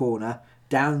into a corner,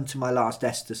 down to my last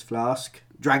Estus flask,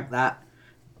 drank that,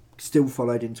 still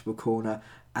followed into a corner,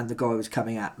 and the guy was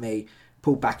coming at me,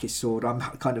 pulled back his sword. I'm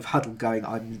kind of huddled going,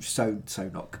 I'm so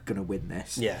not going to win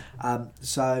this. Yeah.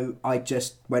 So I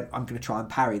just went, I'm going to try and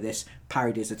parry this,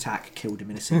 parried his attack, killed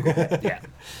him in a single hit. Yeah.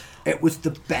 It was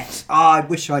the best. I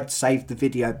wish I'd saved the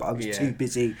video, but I was Yeah. too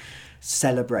busy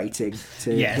celebrating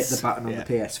to hit the button on the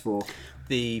PS4.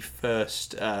 The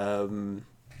first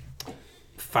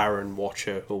Farron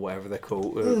Watcher, or whatever they're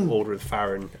called, Order of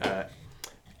Farron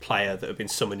player that have been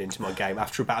summoned into my game,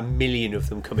 after about 1 million of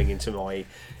them coming into my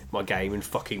game and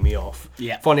fucking me off.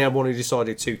 Yeah. Finally, I had one who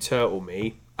decided to turtle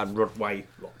me and run away,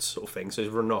 lots sort of thing, so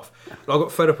he's run off. And I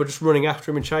got fed up of just running after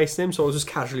him and chasing him, so I was just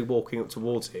casually walking up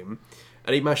towards him.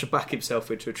 And he managed to back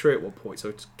himself into a tree at one point, so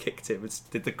I just kicked him and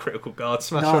did the critical guard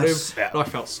smash on him. Nice. Yeah. And I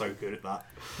felt so good at that.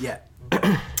 Yeah.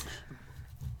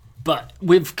 But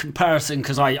with comparison,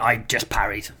 because I just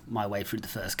parried my way through the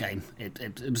first game.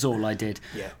 It was all I did.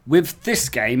 Yeah. With this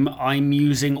game, I'm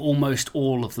using almost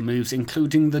all of the moves,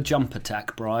 including the jump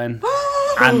attack, Brian,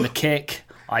 and the kick.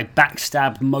 I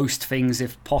backstab most things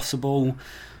if possible.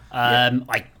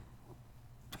 I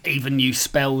even use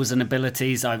spells and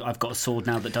abilities. I've got a sword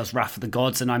now that does Wrath of the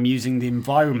Gods, and I'm using the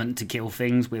environment to kill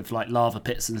things with like lava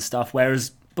pits and stuff,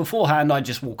 whereas beforehand I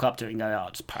just walk up to it and go, I'll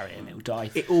just parry it and it'll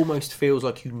die. It almost feels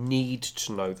like you need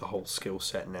to know the whole skill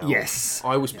set now. Yes.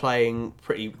 I was playing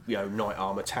pretty, knight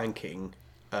armor tanking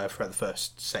throughout the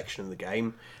first section of the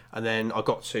game, and then I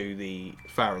got to the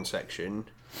Farron section,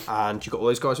 and you got all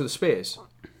those guys with the spears.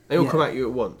 They all come at you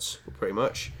at once, pretty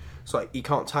much. It's like you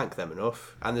can't tank them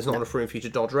enough, and there's not enough room for you to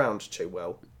dodge around too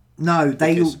well. No,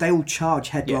 they all charge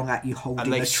headlong at you holding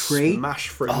And they a tree. smash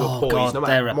through Oh, your poise. God, No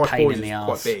they're matter, a my pain poise in the is arse.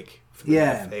 quite big for the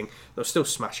Yeah. thing. They'll still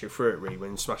smash you through it really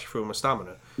when you smash through my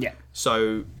stamina. Yeah.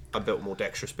 So I built a more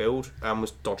dexterous build and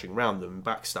was dodging around them,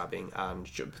 backstabbing and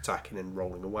jump attacking and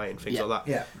rolling away and things Yeah. like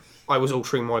that. Yeah. I was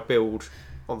altering my build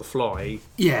on the fly,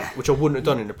 Yeah. which I wouldn't have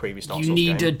done in a previous Dark You Souls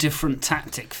need game. a different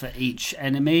tactic for each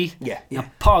enemy. Yeah. Now,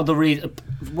 part of the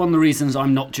one of the reasons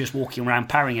I'm not just walking around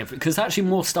parrying everything, because actually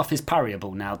more stuff is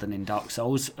parryable now than in Dark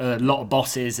Souls. A lot of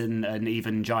bosses and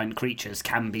even giant creatures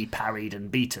can be parried and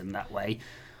beaten that way.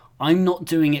 I'm not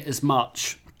doing it as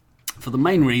much for the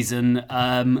main reason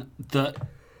that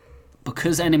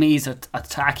because enemies are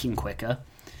attacking quicker,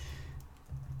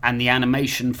 and the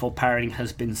animation for parrying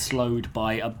has been slowed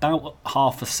by about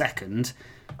half a second,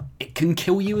 it can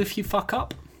kill you if you fuck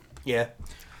up. Yeah.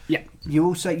 Yeah.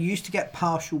 You used to get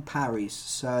partial parries,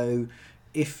 so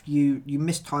if you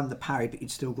mistimed the parry but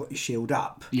you'd still got your shield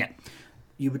up, Yeah.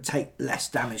 you would take less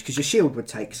damage because your shield would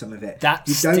take some of it. That's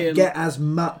you don't still- get as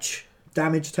much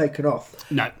damage taken off.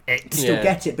 No, it's You still Yeah.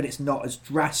 get it, but it's not as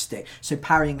drastic. So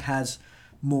parrying has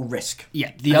more risk.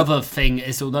 yeah. The other thing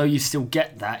is, although you still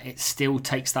get that, it still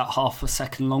takes that half a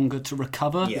second longer to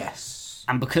recover. Yes.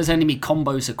 And because enemy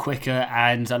combos are quicker,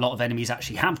 and a lot of enemies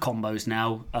actually have combos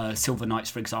now. Silver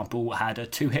Knights, for example, had a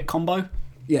 2-hit combo.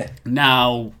 Yeah.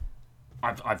 Now,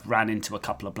 I've ran into a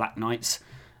couple of Black Knights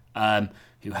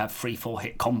who have 3-4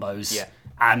 hit combos. Yeah.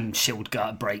 And shield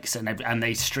gut breaks, and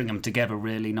they string them together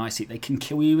really nicely. They can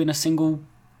kill you in a single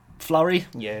flurry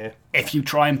Yeah. if you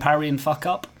try and parry and fuck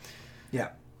up. Yeah.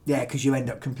 Yeah, because you end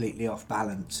up completely off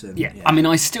balance. And, Yeah. I mean,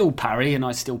 I still parry, and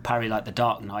I still parry like the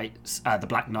Dark Knights, the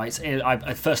Black Knights.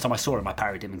 The first time I saw him, I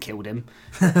parried him and killed him.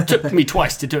 Took me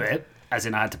twice to do it, as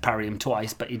in I had to parry him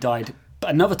twice, but he died.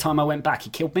 But another time I went back, he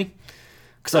killed me.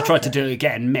 Because I tried to do it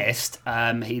again, missed.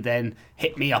 He then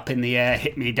hit me up in the air,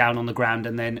 hit me down on the ground,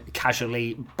 and then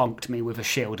casually bunked me with a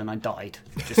shield, and I died.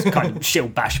 Just kind of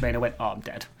shield bashed me, and I went, oh, I'm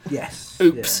dead. Yes.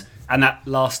 Oops. And that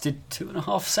lasted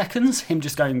 2.5 seconds. Him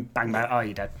just going bang, bang, oh,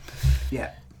 you're dead.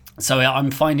 Yeah. So I'm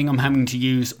finding I'm having to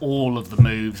use all of the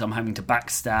moves. I'm having to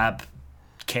backstab,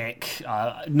 kick,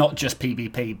 not just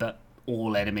PvP, but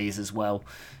all enemies as well,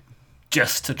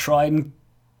 just to try and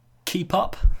keep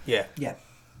up. Yeah. Yeah.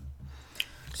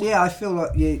 So yeah, I feel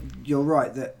like you're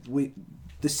right that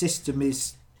the system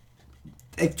is,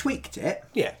 they've tweaked it,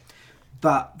 Yeah.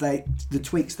 but the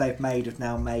tweaks they've made have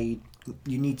now made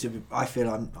you need to. I feel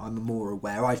I'm more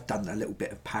aware. I've done a little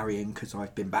bit of parrying because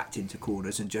I've been backed into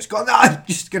corners and just gone. No, I'm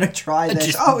just going to try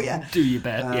this. Do your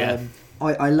best.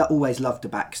 I always loved a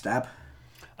backstab.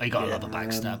 Oh, you got to love a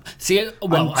backstab. See,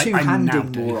 well, I'm I now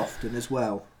two-handing do. more often as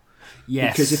well.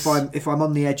 Yes, Because if I'm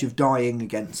on the edge of dying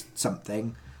against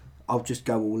something, I'll just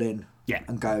go all in. Yeah.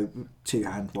 And go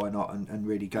two-hand, why not, and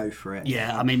really go for it.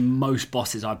 Yeah, I mean, most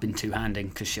bosses I've been two-handing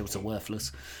because shields are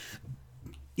worthless.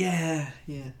 Yeah.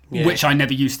 Which I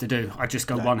never used to do. I just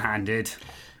go one-handed.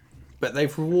 But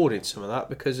they've rewarded some of that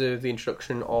because of the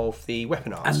introduction of the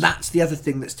weapon arts. And that's the other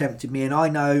thing that's tempted me. And I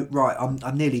know, right,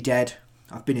 I'm nearly dead.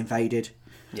 I've been invaded.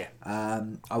 Yeah.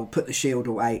 I will put the shield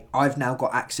away. I've now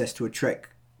got access to a trick.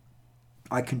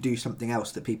 I can do something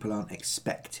else that people aren't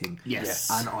expecting. Yes.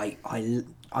 And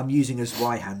I'm using a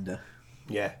Zweihander.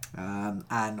 Yeah. And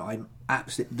I'm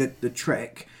absolutely the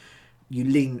trick. You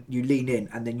lean in,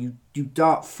 and then you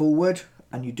dart forward,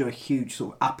 and you do a huge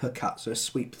sort of uppercut, so a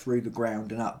sweep through the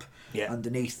ground and up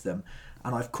underneath them.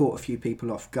 And I've caught a few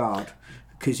people off guard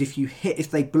because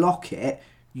if they block it,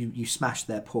 you smash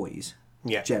their poise.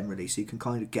 Yeah. Generally, so you can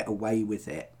kind of get away with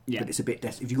it. Yeah. But it's a bit.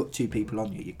 If you've got two people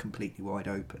on you, you're completely wide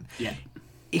open. Yeah.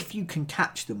 If you can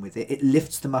catch them with it, it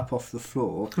lifts them up off the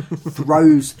floor,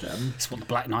 throws them. That's what the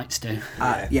Black Knights do.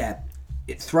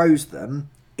 It throws them.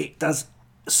 It does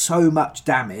so much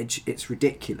damage. It's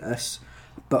ridiculous.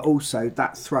 But also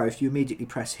that throw, if you immediately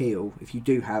press heal, if you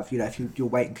do have, if you're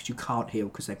waiting because you can't heal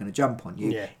because they're going to jump on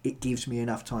you, it gives me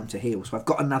enough time to heal. So I've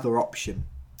got another option.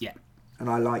 Yeah. And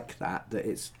I like that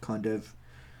it's kind of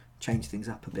changed things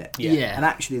up a bit. Yeah. And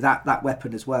actually that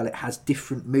weapon as well, it has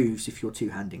different moves if you're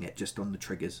two-handing it just on the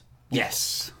triggers.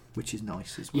 Yes. Which is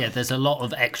nice as well. Yeah, there's a lot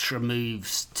of extra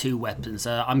moves to weapons.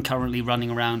 I'm currently running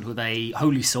around with a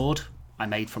holy sword I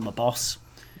made from a boss.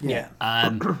 Yeah.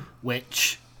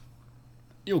 Which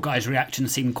your guys' reaction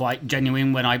seemed quite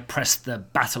genuine when I pressed the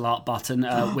battle art button,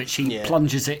 which he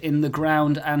plunges it in the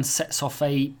ground and sets off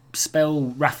a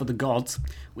spell, Wrath of the Gods,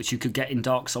 which you could get in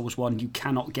Dark Souls 1. You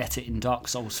cannot get it in Dark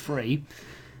Souls 3.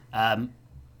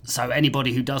 So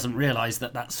anybody who doesn't realise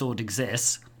that sword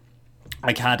exists,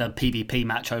 I had a PvP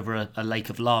match over a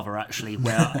lake of lava, actually,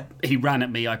 where he ran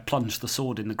at me, I plunged the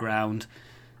sword in the ground.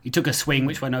 He took a swing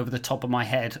which went over the top of my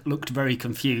head, looked very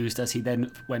confused as he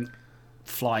then went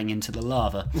flying into the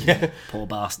lava. Poor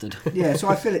bastard. Yeah, so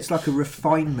I feel it's like a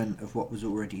refinement of what was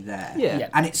already there. Yeah.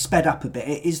 And it's sped up a bit.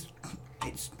 It's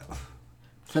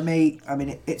for me, I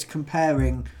mean, it's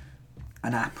comparing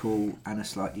an apple and a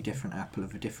slightly different apple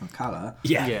of a different colour.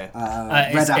 Yeah.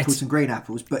 Red apples and green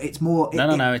apples, but it's more...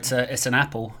 No, it's an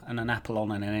apple and an apple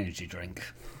on an energy drink.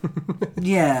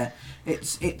 Yeah,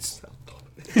 it's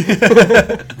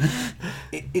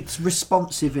it's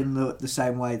responsive in the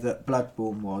same way that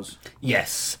Bloodborne was.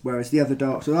 Yes. Whereas the other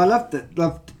Dark Souls, I loved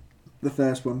the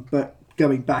first one, but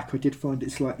going back, I did find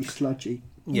it slightly sludgy.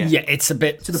 Yeah, it's a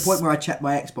bit... To the point where I checked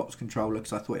my Xbox controller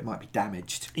because I thought it might be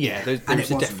damaged. Yeah,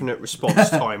 there's a definite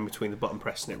response time between the button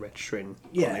pressing it registering.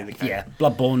 Yeah. On the indicator. Yeah,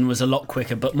 Bloodborne was a lot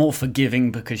quicker, but more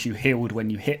forgiving because you healed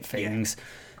when you hit things. Yeah.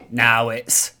 Now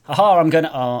it's, I'm going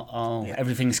to...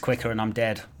 everything's quicker and I'm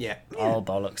dead. Yeah. Oh,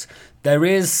 bollocks. There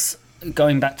is,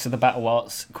 going back to the battle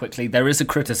arts quickly, there is a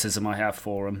criticism I have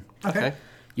for them. Okay.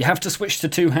 You have to switch to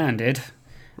two-handed,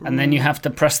 and then you have to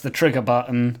press the trigger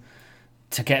button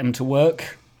to get them to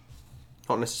work.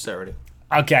 Not necessarily.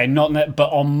 Okay,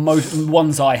 but on most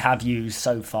ones I have used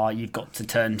so far, you've got to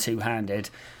turn two-handed,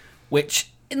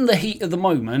 which in the heat of the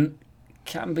moment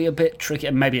can be a bit tricky.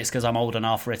 And maybe it's because I'm old and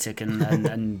arthritic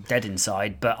and dead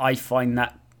inside, but I find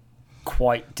that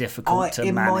quite difficult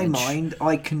to manage. In my mind,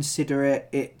 I consider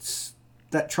it's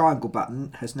that triangle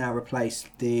button has now replaced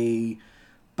the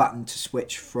button to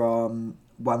switch from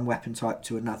one weapon type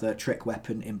to another trick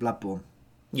weapon in Bloodborne.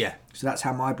 Yeah. So that's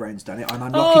how my brain's done it. I'm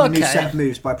unlocking a new set of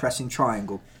moves by pressing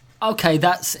triangle. Okay,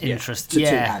 that's interesting. To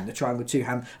two-hand, the triangle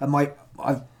two-hand. And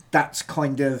that's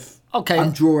kind of... Okay.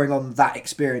 I'm drawing on that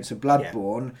experience of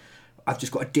Bloodborne. Yeah. I've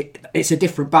just got it's a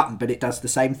different button, but it does the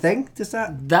same thing. Does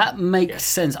that? That makes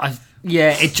sense.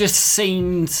 It just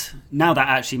seemed... Now that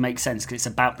actually makes sense, because it's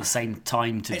about the same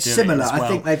time to do it. It's similar. As well. I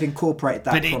think they've incorporated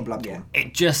that from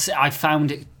Bloodborne. I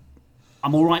found it...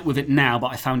 I'm all right with it now,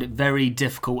 but I found it very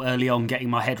difficult early on getting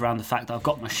my head around the fact that I've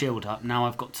got my shield up. Now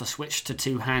I've got to switch to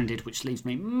two-handed, which leaves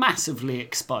me massively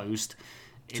exposed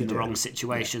in the wrong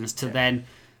situations to then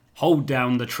hold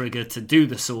down the trigger to do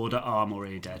the sword at I'm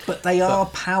already dead. But they are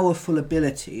powerful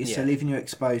abilities, so leaving you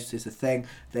exposed is the thing.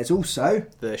 There's also...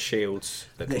 the shields.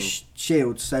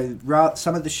 Shields. So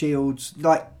some of the shields,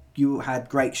 like you had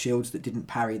great shields that didn't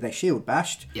parry, they shield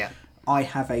bashed. Yeah. I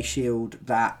have a shield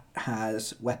that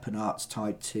has weapon arts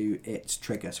tied to its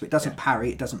trigger. So it doesn't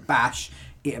parry, it doesn't bash,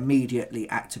 it immediately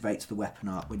activates the weapon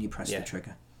art when you press the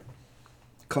trigger.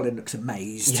 Colin looks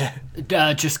amazed.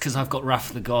 Yeah. Just because I've got Wrath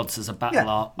of the Gods as a battle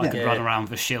art, I can run around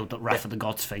with a shield that Wrath of the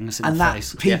Gods things in the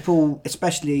face. And people,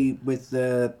 especially with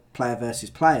the player versus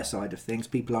player side of things,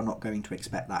 people are not going to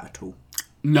expect that at all.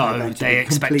 No, they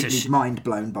expect completely mind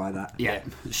blown by that. Yeah,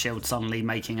 the shield suddenly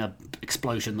making a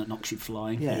explosion that knocks you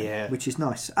flying. Yeah, which is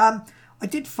nice. I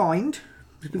did find,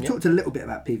 we've talked a little bit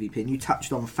about PvP, and you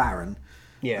touched on Farron.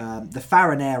 Yeah. The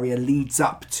Farron area leads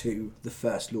up to the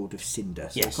First Lord of Cinder,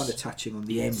 so Yes. kind of touching on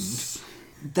the end.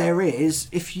 There is,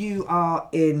 if you are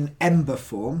in Ember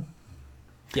form...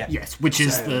 Yeah. Yes, which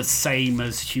is the same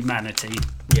as Humanity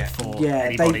for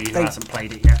anybody who hasn't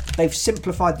played it yet. They've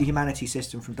simplified the humanity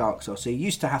system from Dark Souls. So you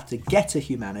used to have to get a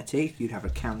humanity, you'd have a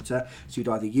counter, so you'd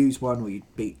either use one or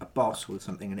you'd beat a boss or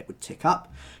something and it would tick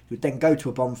up. You would then go to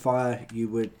a bonfire, you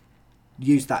would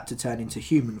use that to turn into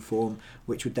human form,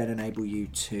 which would then enable you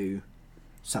to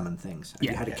summon things. And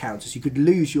you had a counter, so you could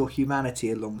lose your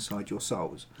humanity alongside your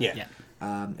souls.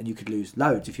 And you could lose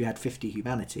loads. If you had 50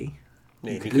 humanity,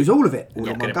 you could lose all of it all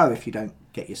in one go if you don't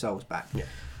get your souls back.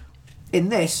 In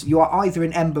this, you are either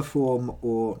in Ember form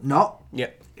or not.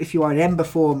 If you are in Ember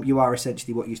form, you are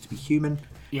essentially what used to be human.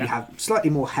 You have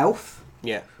slightly more health,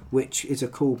 which is a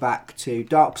callback to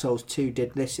Dark Souls 2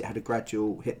 did this. It had a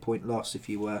gradual hit point loss if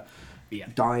you were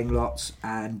dying lots,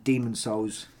 and Demon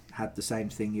Souls had the same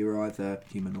thing. You were either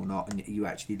human or not, and you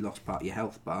actually lost part of your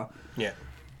health bar.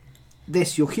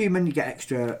 This, you're human, you get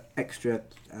extra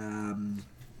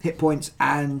hit points,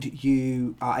 and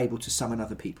you are able to summon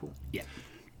other people.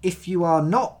 If you are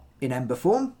not in Ember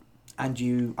form and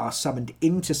you are summoned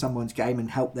into someone's game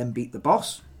and help them beat the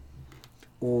boss,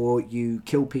 or you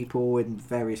kill people in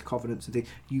various covenants and things,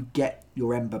 you get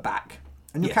your Ember back.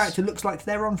 And your character looks like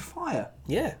they're on fire.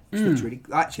 Which looks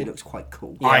looks quite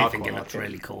cool. I think it looks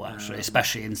really cool, actually,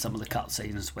 especially in some of the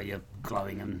cutscenes where you're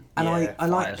glowing and I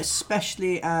like,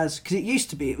 especially as, because it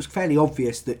used to be, it was fairly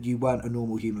obvious that you weren't a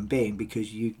normal human being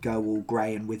because you'd go all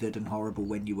grey and withered and horrible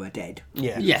when you were dead.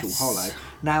 It's all hollow.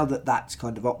 Now that that's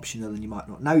kind of optional and you might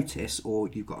not notice, or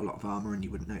you've got a lot of armour and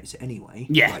you wouldn't notice it anyway,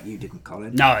 like you didn't,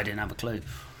 Colin. No, I didn't have a clue.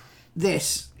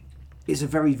 This is a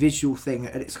very visual thing,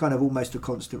 and it's kind of almost a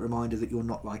constant reminder that you're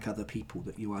not like other people,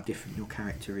 that you are different, your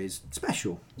character is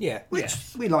special. Which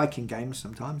we like in games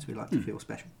sometimes, we like to feel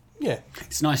special.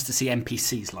 It's nice to see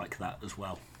NPCs like that as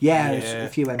well. There's a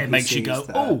few NPCs. It makes you go,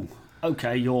 oh,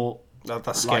 okay, you're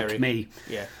that's like scary. me.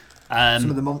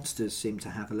 Some of the monsters seem to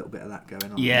have a little bit of that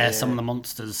going on. Some of the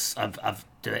monsters I've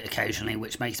do it occasionally,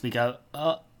 which makes me go,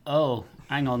 oh,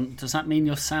 hang on, does that mean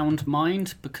you're sound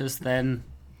mind? Because then...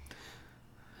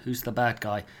 who's the bad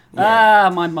guy?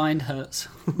 My mind hurts.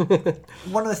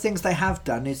 One of the things they have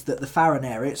done is that the Farron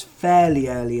area, it's fairly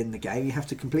early in the game. You have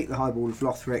to complete the High Wall of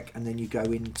Lothric, and then you go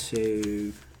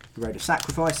into the Road of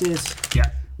Sacrifices,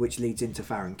 which leads into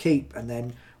Farron Keep. And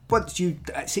then once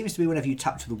it seems to be whenever you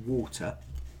touch the water,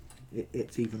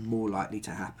 it's even more likely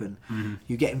to happen.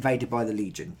 You get invaded by the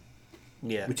Legion,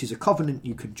 which is a covenant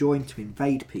you can join to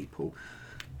invade people.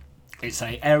 It's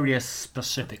a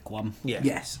area-specific one.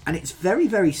 Yes, and it's very,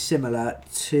 very similar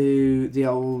to the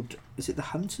old... is it the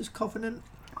Hunters Covenant?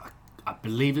 I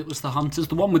believe it was the Hunters.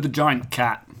 The one with the giant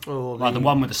cat. The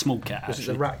one with the small cat, Was it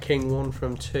the Rat King one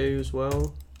from 2 as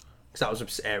well? Because that was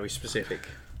an area-specific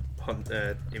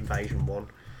invasion one.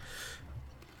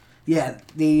 Yeah,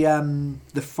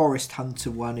 the Forest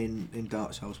Hunter one in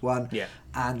Dark Souls 1.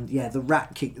 And, the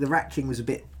Rat King... the Rat King was a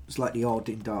bit... slightly odd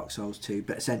in Dark Souls 2,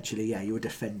 but essentially, you were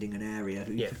defending an area.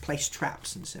 You could place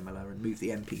traps and similar, and move the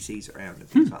NPCs around and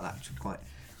things like that, which is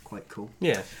quite cool.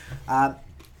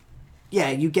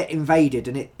 You get invaded,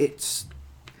 and it's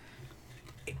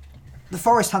the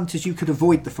Forest Hunters. You could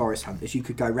avoid the Forest Hunters. You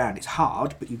could go round. It's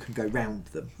hard, but you can go round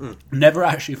them. Never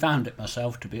actually found it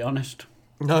myself, to be honest.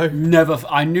 No, never.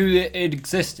 I knew that it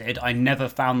existed. I never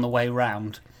found the way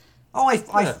round. I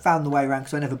found the way around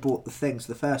because I never bought the things.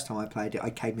 The first time I played it, I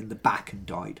came in the back and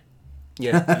died.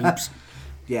 Oops.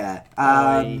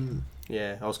 I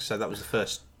was going to say that was the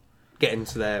first get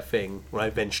into their thing when I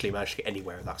eventually managed to get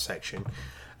anywhere in that section.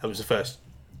 That was the first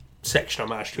section I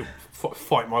managed to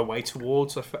fight my way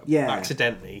towards.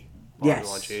 Accidentally.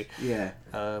 Mind you.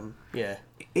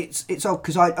 It's odd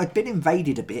because I'd been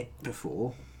invaded a bit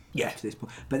before. To this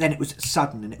point. But then it was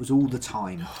sudden and it was all the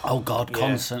time. Oh God,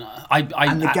 constant.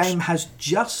 And the game has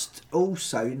just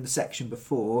also, in the section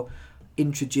before,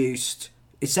 introduced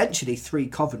essentially 3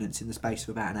 covenants in the space of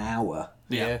about an hour.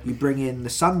 You bring in the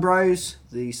Sunbros,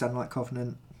 the Sunlight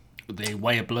Covenant, the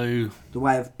Way of Blue. The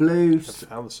Way of Blue. I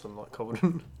found the Sunlight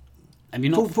Covenant. Have you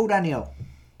not? Full Daniel.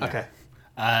 Okay.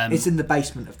 It's in the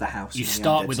basement of the house. You in the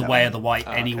start Undead with the Settlement. Way of the White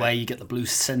anyway. okay. You get the Blue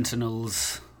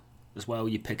Sentinels as well.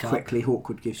 You pick up. Quickly,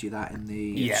 Hawkwood gives you that in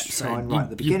the shrine right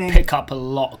at the you beginning. pick up a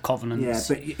lot of Covenants.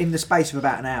 Yeah, but in the space of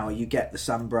about an hour, you get the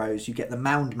Sunbros, you get the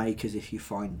Mound Makers if you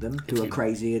find them, who are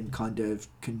crazy and kind of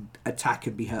can attack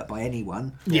and be hurt by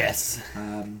anyone. Yes.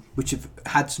 Which have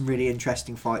had some really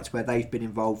interesting fights where they've been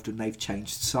involved and they've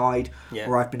changed side, Yeah.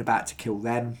 or I've been about to kill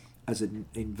them as an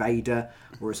invader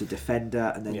or as a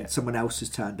defender, and then someone else has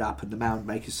turned up and the Mound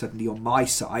Maker's suddenly on my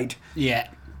side. Yeah.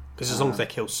 Because as long as they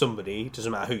kill somebody, it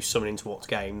doesn't matter who's summoning to what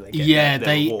game. They get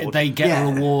their reward. they get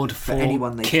a reward for for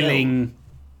anyone they killing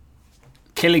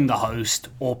the host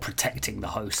or protecting the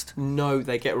host. No,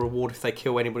 they get a reward if they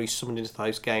kill anybody summoned into the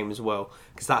host game as well.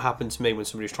 Because that happened to me when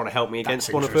somebody was trying to help me against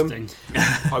That's one of them.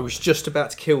 interesting. I was just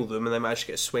about to kill them, and they managed to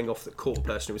get a swing off the core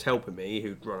person who was helping me,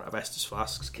 who'd run out of Estus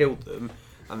flasks, killed them,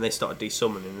 and they started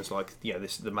desummoning. It's like,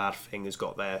 this the mad thing has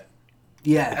got their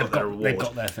Yeah, their reward. They've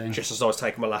got their thing. Just as I was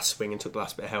taking my last swing and took the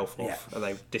last bit of health off, Yeah. and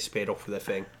they disappeared off with their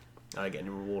thing, and I get any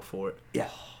reward for it. yeah.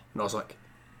 And I was like,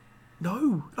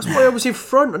 no, that's why I was in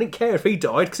front. I didn't care if he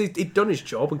died because he'd done his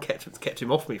job and kept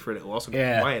him off me for a little while, so I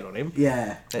could wail on him.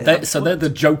 Yeah. They're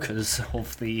the jokers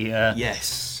of the.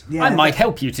 Yes. Yeah, I might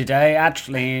help you today.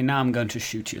 Actually, now I'm going to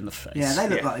shoot you in the face. Yeah, they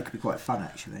look like they could be quite fun,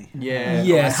 actually. Yeah.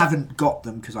 Yeah. I haven't got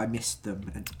them because I missed them.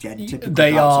 Again, typical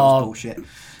They Dark Souls are- bullshit.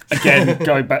 Again,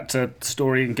 going back to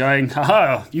story and going,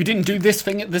 haha, you didn't do this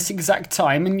thing at this exact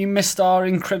time and you missed our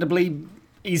incredibly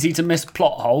easy to miss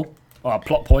plot hole. Or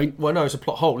plot point. Well, no, it's a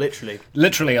plot hole, literally.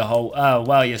 Literally a hole. Oh,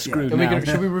 well, you're screwed now.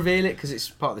 Should we reveal it? Because it's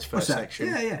part of this first that? section.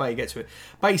 Yeah. But you get to it.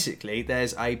 Basically,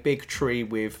 there's a big tree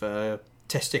with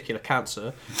testicular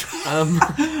cancer.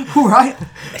 All right.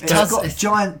 It's does- got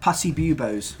giant pussy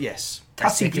buboes. Yes.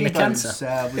 Pussy Testicular buboes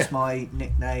cancer. was my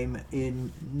nickname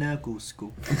in Nurgle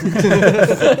school.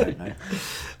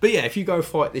 But yeah, if you go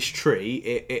fight this tree,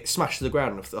 it smashes the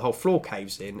ground enough that the whole floor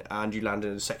caves in and you land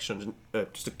in a section,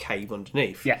 just a cave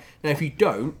underneath. Yeah. Now, if you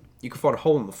don't, you can find a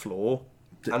hole in the floor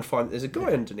and find there's a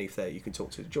guy underneath there you can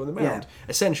talk to join the mound. Yeah.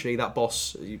 Essentially, that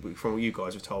boss, from what you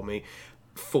guys have told me,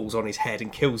 falls on his head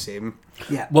and kills him.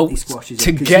 Yeah, Well, he squashes to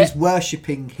it because get- he's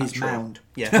worshipping his mound.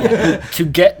 Yeah. To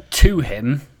get to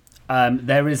him,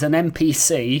 there is an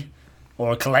NPC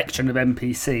or a collection of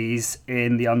NPCs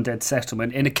in the Undead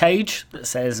Settlement in a cage that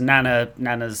says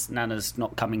Nana's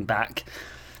not coming back.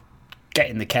 Get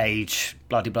in the cage,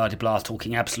 bloody blah blah,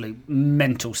 talking absolute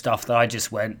mental stuff that I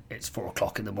just went, it's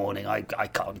 4:00 in the morning, I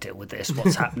can't deal with this,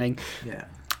 what's happening? Yeah.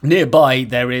 Nearby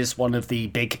there is one of the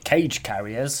big cage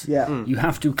carriers. Yeah. You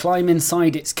have to climb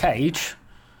inside its cage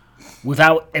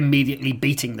without immediately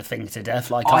beating the thing to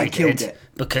death like I killed did. it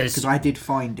Because I did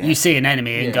find it. you see an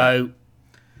enemy and Yeah. go,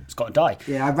 it's got to die.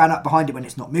 Yeah, I ran up behind it when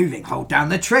it's not moving. Hold down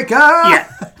the trigger! Yeah.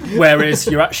 Whereas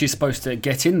you're actually supposed to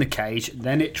get in the cage,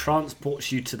 then it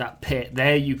transports you to that pit.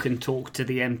 There you can talk to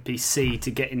the NPC to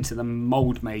get into the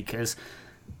mold makers.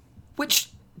 Which,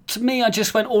 to me, I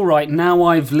just went, all right, now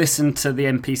I've listened to the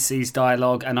NPC's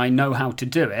dialogue and I know how to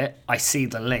do it. I see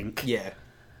the link. Yeah.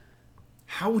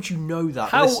 How would you know that?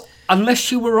 How,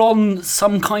 unless you were on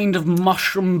some kind of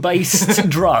mushroom-based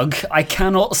drug, I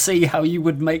cannot see how you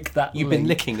would make that You've link. been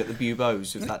licking at the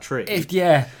buboes of that tree. I mean,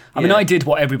 Yeah. I did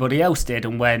what everybody else did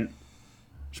and went,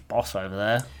 there's a boss over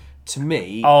there. To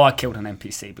me, Oh, I killed an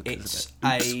NPC because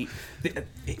of it.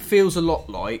 it feels a lot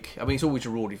like, I mean, it's always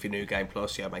rewarding for New Game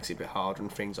Plus, it makes it a bit harder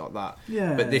and things like that.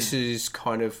 Yeah. But this is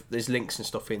kind of, there's links and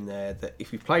stuff in there that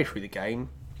if you play through the game,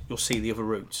 you'll see the other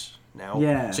routes now.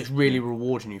 Yeah. So it's really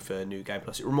rewarding you for New Game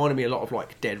Plus. It reminded me a lot of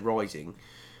like Dead Rising.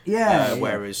 Yeah.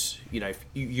 Whereas, if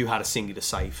you had a singular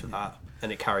save for that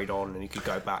and it carried on and you could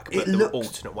go back, but It there looks, were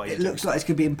alternate ways it of doing looks like it's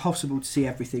going to be impossible to see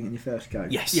everything in your first go.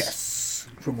 Yes.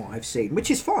 From what I've seen,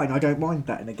 which is fine. I don't mind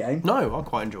that in a game. No, I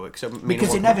quite enjoy it.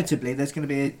 Because inevitably there's going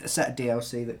to be a set of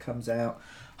DLC that comes out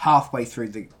halfway through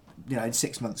the, in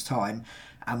 6 months' time,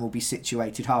 and will be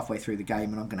situated halfway through the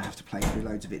game, and I'm going to have to play through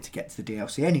loads of it to get to the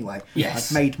DLC anyway.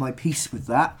 Yes. I've made my peace with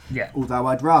that. Yeah. Although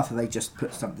I'd rather they just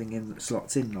put something in that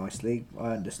slots in nicely. I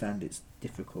understand it's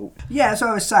difficult. Yeah, as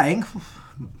I was saying,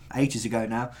 ages ago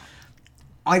now,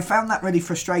 I found that really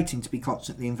frustrating to be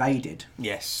constantly invaded.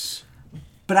 Yes.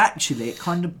 But actually, it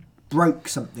kind of broke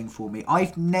something for me.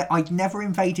 I'd never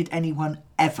invaded anyone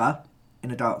ever in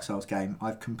a Dark Souls game.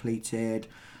 I've completed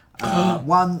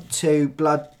 1, 2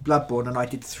 Bloodborne, and I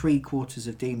did 3/4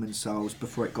 of Demon Souls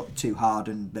before it got too hard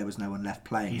and there was no one left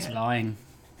playing He's it. lying.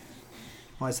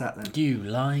 Why is that then? You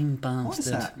lying What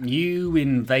is bastard. that? You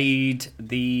invade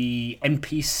the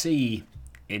NPC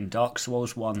in Dark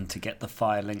Souls 1 to get the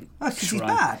fire link. Oh, because he's shrine.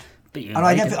 bad. But you And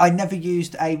I invaded- never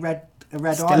used a red a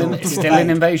red island. It's still an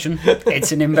invasion.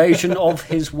 It's an invasion of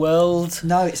his world.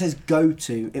 No, it says go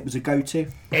to. It was a go to.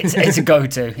 It's a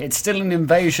go-to. It's still an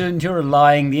invasion. You're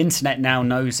lying. The internet now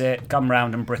knows it. Come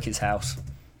round and brick his house.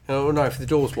 Oh no! If the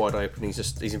door's wide open,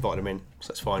 he's invited him in, so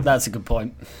that's fine. That's a good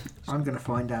point. I'm going to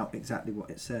find out exactly what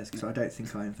it says because I don't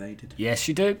think I invaded. Yes,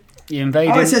 you do. You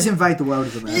invaded. Oh, it says invade the world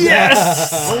of another.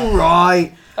 Yes. All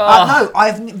right. No,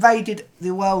 I've invaded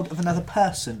the world of another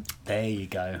person. There you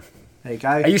go. There you go.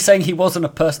 Are you saying he wasn't a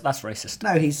person? That's racist.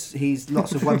 No, he's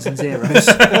lots of ones and zeros.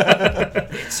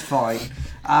 It's fine.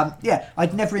 Yeah,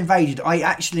 I'd never invaded.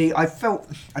 I felt,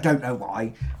 I don't know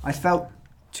why, I felt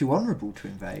too honourable to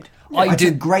invade. I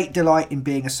took great delight in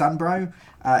being a Sunbro,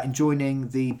 in joining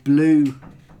the blue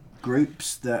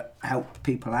groups that help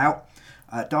people out.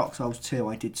 Dark Souls 2,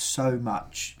 I did so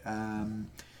much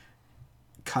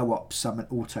co-op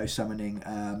auto summoning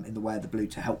in the Way of the Blue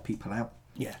to help people out.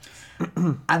 Yeah.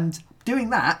 And doing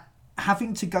that,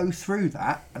 having to go through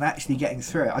that and actually getting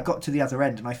through it, I got to the other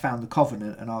end and I found the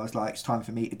Covenant and I was like, it's time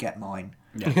for me to get mine.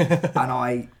 Yeah. And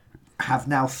I have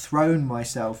now thrown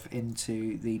myself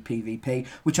into the PvP,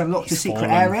 which unlocked a secret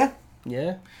area.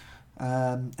 Yeah.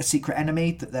 A secret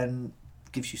enemy that then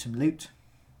gives you some loot.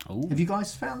 Ooh. Have you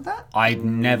guys found that? I've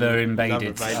never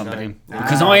invaded somebody. no.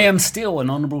 Because I am still an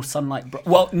honourable sunlight...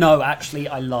 Well, no, actually,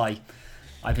 I lie.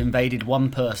 I've invaded one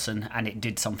person and it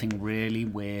did something really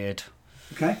weird.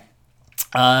 Okay.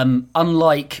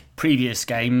 Unlike previous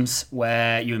games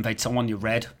where you invade someone, you're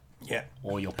red. Yeah.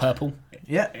 Or you're purple.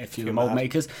 Yeah. If you're mold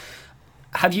makers.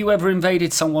 Have you ever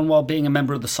invaded someone while being a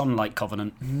member of the Sunlight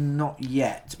Covenant? Not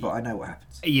yet, but I know what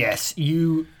happens. Yes,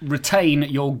 you retain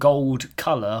your gold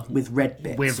colour With red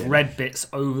bits. with red bits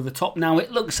over the top. Now,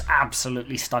 it looks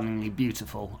absolutely stunningly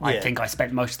beautiful. I think I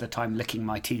spent most of the time licking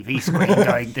my TV screen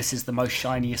going, this is the most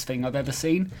shiniest thing I've ever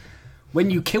seen. When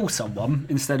you kill someone,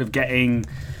 instead of getting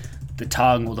the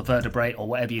tongue or the vertebrae or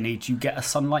whatever you need, you get a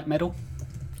Sunlight Medal.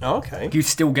 Oh, okay. You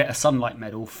still get a Sunlight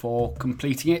Medal for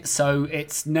completing it, so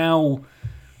it's now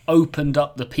opened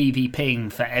up the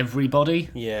PvPing for everybody.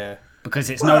 Yeah.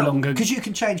 Because it's no longer... Because you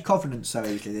can change Covenant so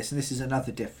easily, and this is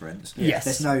another difference. Yes.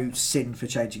 There's no sin for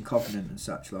changing Covenant and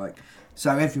such like.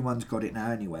 So everyone's got it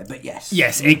now anyway, but yes.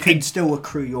 Yes, you can still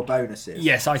accrue your bonuses.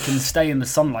 Yes, I can stay in the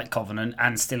Sunlight Covenant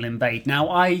and still invade. Now,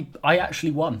 I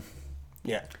actually won.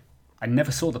 Yeah. I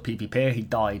never saw the PvP, he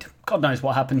died. God knows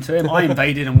what happened to him. I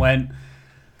invaded and went...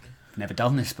 Never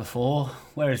done this before.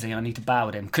 Where is he? I need to bow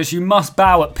at him. Because you must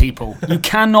bow at people. You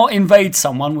cannot invade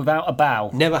someone without a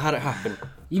bow. Never had it happen.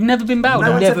 You've never been bowed No at?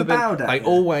 one's Never ever been. bowed at I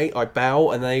you.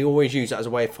 bow, and they always use that as a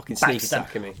way of fucking sneak Backstab.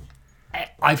 attacking me.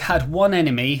 I've had one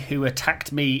enemy who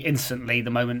attacked me instantly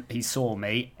the moment he saw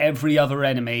me. Every other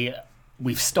enemy,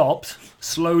 we've stopped,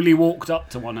 slowly walked up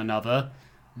to one another,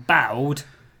 bowed,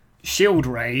 shield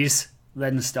raise,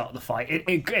 then start the fight.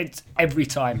 It's every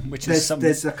time, which is something...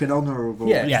 There's like an honourable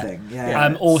thing.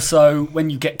 Yeah. Also, when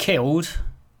you get killed,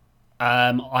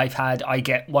 I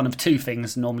get one of two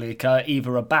things normally occur: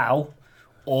 either a bow,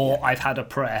 or I've had a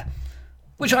prayer,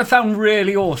 which I found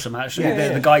really awesome. Actually,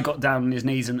 the guy got down on his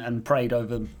knees and prayed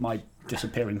over my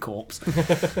disappearing corpse.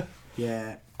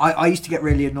 Yeah. I used to get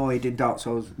really annoyed in Dark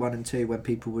Souls 1 and 2 when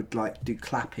people would like do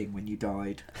clapping when you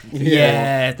died.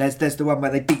 Yeah. There's the one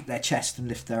where they beat their chest and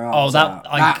lift their Oh, arms out.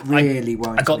 That really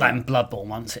winds I got me that up. in Bloodborne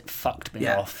once. It fucked me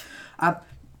off.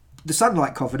 The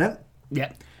Sunlight Covenant,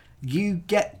 Yeah. you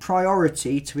get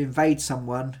priority to invade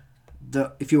someone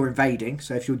that if you're invading,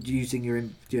 so if you're using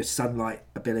your sunlight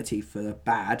ability for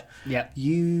bad, Yeah.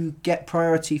 you get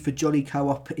priority for jolly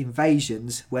co-op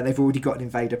invasions where they've already got an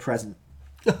invader present.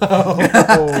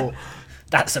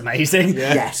 That's amazing.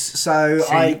 Yeah. Yes, so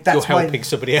You're that's helping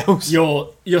somebody else.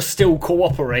 You're still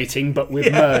cooperating, but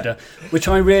with murder, which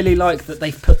I really like that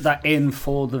they've put that in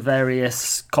for the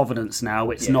various covenants now.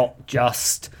 It's not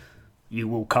just you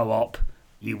will co-op,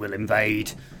 you will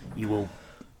invade, you will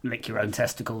lick your own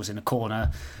testicles in a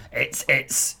corner.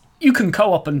 It's you can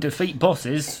co-op and defeat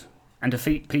bosses and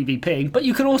defeat PvP, but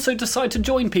you can also decide to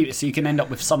join people, so you can end up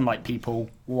with Sunlight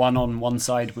people, one on one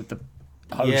side with the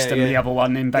host and the other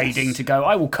one invading to go,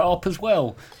 I will co-op as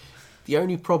well. The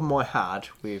only problem I had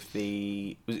with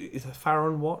it's a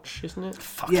Farron Watch, isn't it?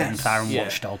 Fucking Farron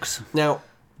Watchdogs. Now,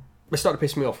 it started to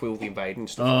piss me off with all the invading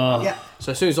stuff like that. Yeah.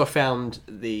 So as soon as I found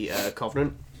the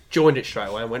Covenant, joined it straight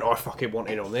away and went, I fucking want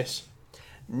in on this.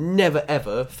 Never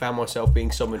ever found myself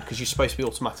being summoned, because you're supposed to be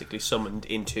automatically summoned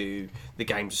into the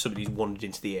game to somebody who's wandered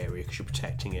into the area because you're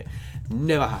protecting it.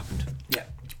 Never happened. Yeah.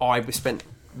 I spent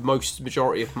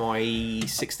majority of my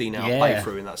 16-hour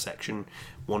playthrough in that section,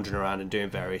 wandering around and doing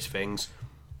various things.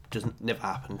 never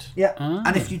happened. Yeah, Ah.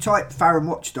 and if you type Farron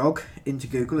Watchdog into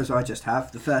Google, as I just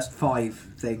have, the first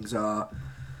 5 things are...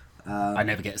 I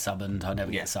never get summoned. I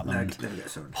never Yeah. get summoned. never get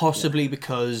someone. Possibly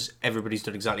because everybody's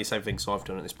done exactly the same thing so I've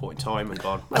done at this point in time and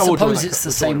gone. I suppose it's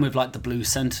the same with like the Blue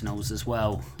Sentinels as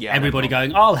well. Yeah, Everybody no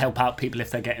going, I'll help out people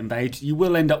if they get invaded. You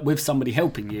will end up with somebody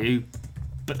helping you,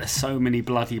 but there's so many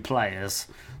bloody players.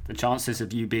 The chances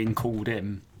of you being called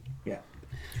in.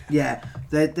 Yeah,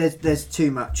 there's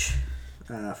too much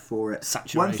for it.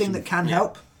 Saturation. One thing that can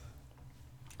help,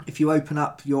 if you open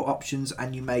up your options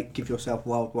and you give yourself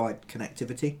worldwide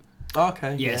connectivity.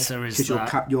 Okay. Yes, there is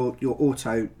Because that. you're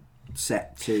auto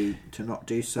set to not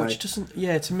do so. Which doesn't,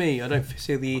 to me, I don't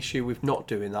see the issue with not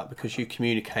doing that because you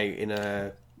communicate in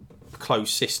a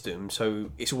closed system, so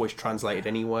it's always translated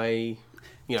anyway.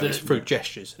 It's through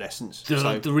gestures in essence.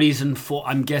 The reason for,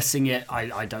 I'm guessing it,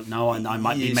 I don't know, and I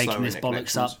might be Slow making this internet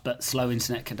bollocks connections. up, but slow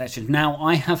internet connections. Now,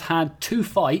 I have had 2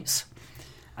 fights,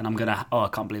 and I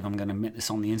can't believe I'm going to admit this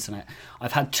on the internet.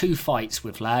 I've had 2 fights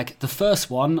with lag. The first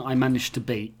one I managed to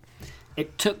beat.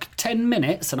 It took 10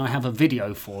 minutes, and I have a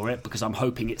video for it because I'm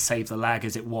hoping it saved the lag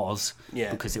as it was,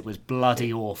 because it was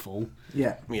bloody awful.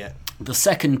 Yeah. The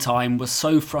second time was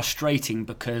so frustrating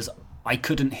because I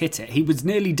couldn't hit it. He was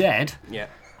nearly dead. Yeah.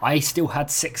 I still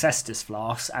had 6 Estus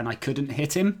flasks and I couldn't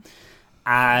hit him.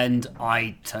 And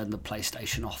I turned the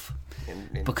PlayStation off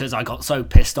because I got so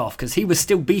pissed off because he was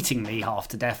still beating me half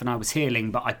to death and I was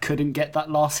healing, but I couldn't get that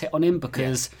last hit on him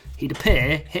because he'd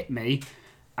appear, hit me,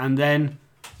 and then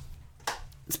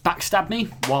backstab me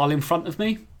while in front of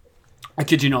me. I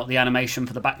kid you not, the animation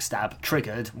for the backstab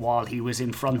triggered while he was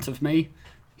in front of me.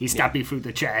 He stabbed me through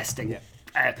the chest and...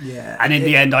 and in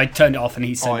the end, I turned it off, and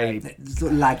he said, It's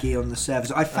sort of laggy on the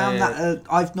servers. I found that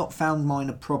I've not found mine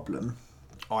a problem,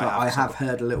 but I have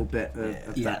heard a little bit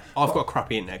of that. I've got a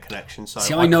crappy internet connection, so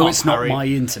see, I know can't it's not parry. my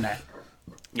internet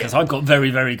because I've got very,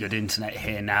 very good internet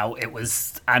here now.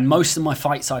 And most of my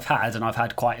fights I've had, and I've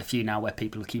had quite a few now where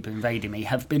people keep invading me,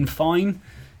 have been fine.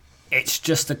 It's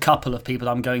just a couple of people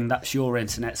I'm going, that's your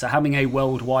internet. So having a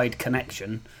worldwide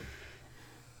connection,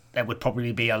 there would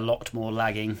probably be a lot more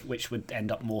lagging, which would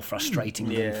end up more frustrating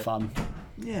than fun.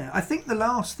 Yeah, I think the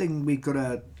last thing we've got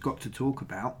to talk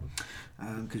about,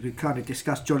 because we've kind of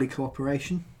discussed jolly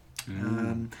cooperation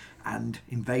and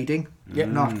invading. Yeah.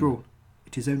 And after all,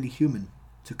 it is only human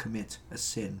to commit a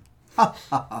sin. Ha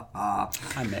ha ha ha.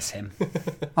 I miss him.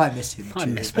 I miss him too. I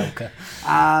miss Volker.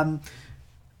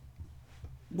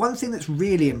 One thing that's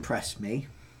really impressed me,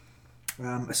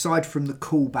 aside from the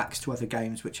callbacks to other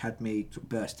games which had me sort of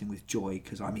bursting with joy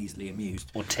because I'm easily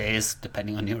amused. Or tears,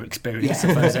 depending on your experience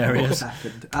of those areas. What's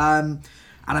happened. And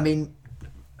I mean,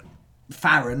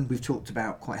 Farron, we've talked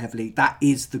about quite heavily, that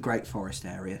is the Great Forest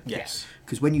area. Yes.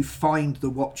 Because when you find the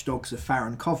Watchdogs of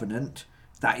Farron Covenant,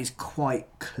 that is quite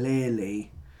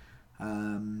clearly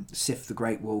Sif the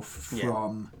Great Wolf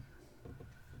from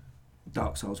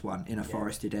Dark Souls 1 in a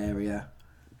forested area.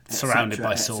 Surrounded cetera,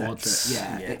 by et swords.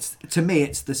 cetera. Yeah, it's to me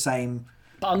it's the same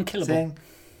But unkillable. thing.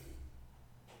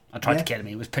 I tried to kill him,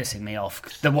 he was pissing me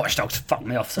off. The watchdogs fucked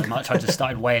me off so much, I just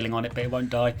started wailing on it, but it won't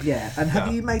die. Yeah, and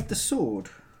have you made the sword?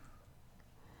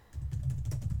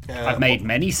 I've made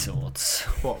many swords.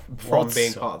 From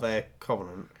being part of their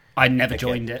covenant? I never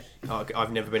joined it.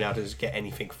 I've never been able to get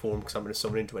anything for them because I'm going to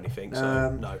summon into anything,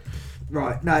 so no.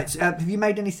 Right, no. Have you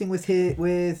made anything with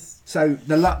so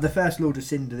the first Lord of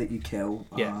Cinder that you kill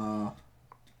are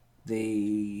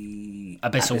the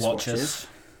Abyssal Watchers.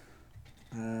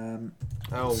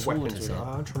 Weapons.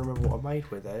 I'm trying to remember what I made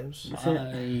with those. So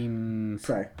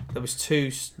There was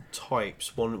 2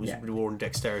 types. One was rewarding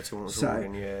dexterity, one was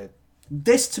rewarding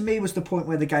this to me was the point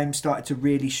where the game started to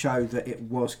really show that it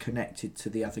was connected to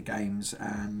the other games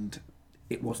and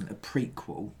it wasn't a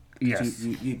prequel. Yes.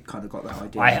 You kind of got that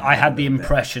idea. I had the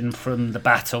impression from the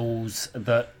battles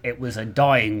that it was a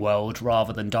dying world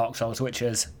rather than Dark Souls, which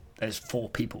is there's 4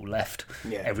 people left.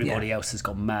 Yeah. Everybody else has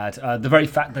gone mad. The very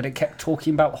fact that it kept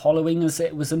talking about hollowing as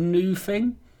it was a new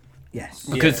thing. Yes.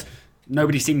 Because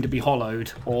nobody seemed to be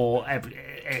hollowed, or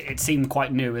it seemed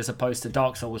quite new as opposed to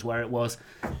Dark Souls where it was,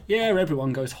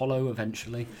 everyone goes hollow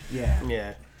eventually.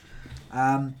 Yeah.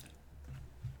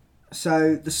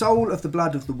 So the soul of the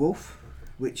blood of the wolf,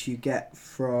 which you get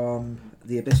from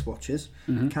the Abyss Watchers,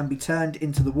 can be turned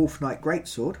into the Wolf Knight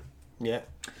Greatsword. Yeah.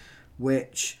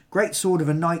 Which Greatsword of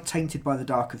a knight tainted by the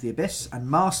dark of the abyss and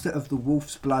master of the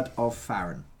wolf's blood of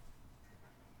Farron.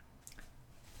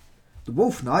 The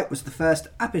Wolf Knight was the first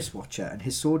Abyss Watcher, and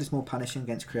his sword is more punishing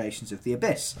against creations of the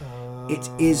abyss. It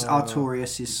is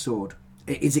Artorias' sword.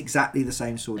 It is exactly the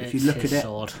same sword. If you look at it,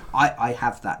 sword. I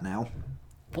have that now.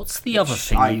 What's the other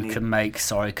thing shiny. you can make?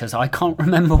 Sorry, because I can't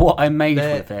remember what I made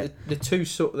with it. They're two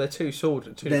swords. There's two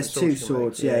different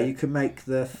swords, you can yeah. make, You can make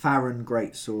the Farron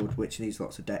Greatsword, which needs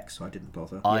lots of decks, so I didn't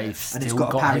bother. I've And still it's got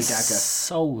a got parry his dagger.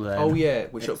 soul there. Oh yeah,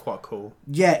 which look quite cool.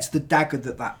 Yeah, it's the dagger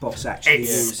that boss actually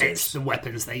uses. It's the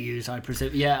weapons they use, I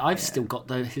presume. Yeah, I've still got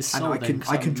his And soul.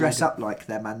 I can dress up like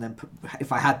them, and then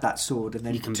if I had that sword, and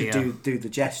then You can to be do the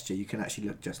gesture, you can actually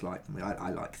look just like them.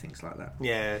 I like things like that.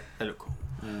 Yeah, they look cool.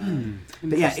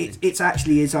 But yeah, it's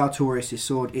actually is Artorias'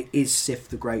 sword. It is Sif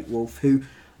the Great Wolf, who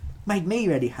made me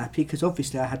really happy because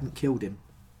obviously I hadn't killed him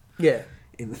Yeah.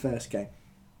 in the first game.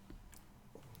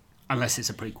 Unless it's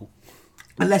a prequel.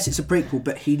 Unless it's a prequel,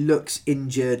 but he looks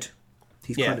injured.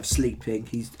 He's Yeah. kind of sleeping.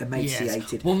 He's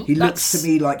emaciated. Yes. Well, he looks that's- to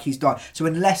me like he's dying. So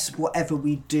unless whatever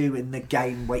we do in the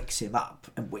game wakes him up,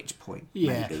 at which point,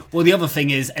 Yeah. maybe. Well, the other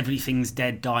thing is everything's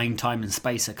dead, dying, time and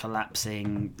space are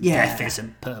collapsing. Yeah. Death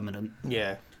isn't permanent.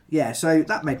 Yeah. Yeah, so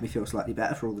that made me feel slightly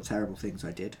better for all the terrible things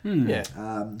I did. Yeah.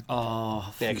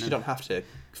 Oh, Yeah, because you don't have to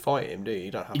fight him, do you?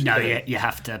 You don't have to. no, kill him. yeah, you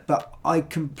have to. But I Kill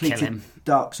completed him.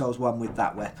 Dark Souls 1 with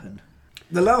that weapon.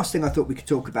 The last thing I thought we could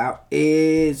talk about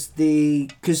is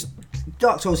because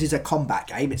Dark Souls is a combat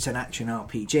game, it's an action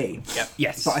RPG. Yep.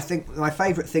 Yes. But I think my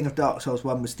favourite thing of Dark Souls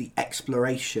 1 was the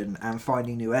exploration and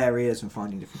finding new areas and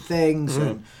finding different things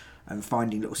and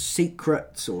finding little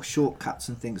secrets or shortcuts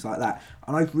and things like that.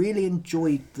 And I really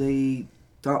enjoyed the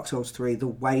Dark Souls 3, the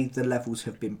way the levels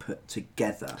have been put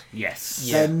together. Yes.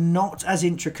 Yeah. They're not as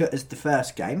intricate as the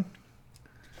first game,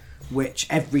 which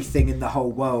everything in the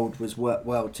whole world was worked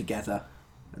well together.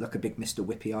 Like a big Mr.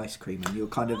 Whippy ice cream, and you're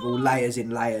kind of all layers in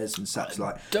layers and such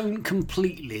like. Don't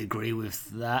completely agree with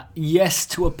that. Yes,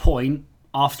 to a point.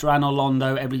 After Anor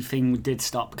Londo, everything did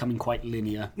start becoming quite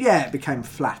linear. Yeah, it became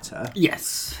flatter,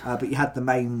 Yes. but you had the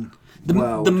main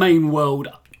world. The main world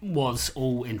was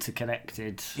all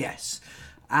interconnected. Yes,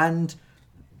 and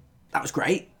that was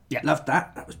great. Yeah. Loved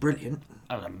that. That was brilliant.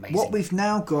 That was amazing. What we've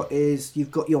now got is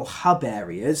you've got your hub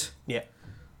areas, Yeah.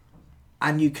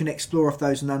 and you can explore off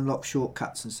those and unlock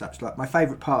shortcuts and such. Like my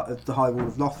favourite part of the High Wall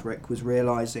of Lothric was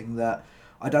realising that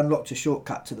I'd unlocked a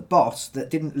shortcut to the boss that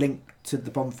didn't link to the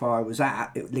bonfire I was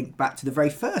at. It linked back to the very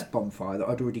first bonfire that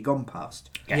I'd already gone past.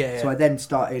 Yeah. So I then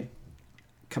started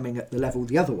coming at the level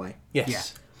the other way.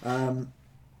 Yes. And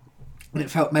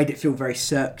it made it feel very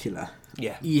circular.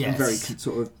 Yeah. Yes. And very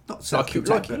sort of not Like you,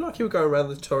 circular. like you were going around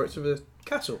the turrets of a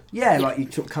castle. Yeah, like you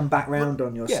come back round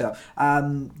on yourself.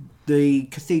 The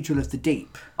Cathedral of the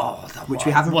Deep, Oh, which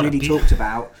we haven't really talked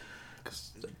about.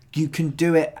 You can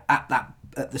do it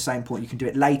at the same point. You can do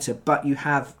it later, but you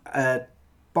have a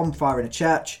bonfire in a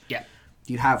church. Yeah.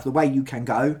 You have the way you can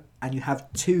go, and you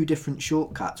have two different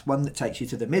shortcuts. One that takes you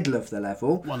to the middle of the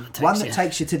level, One that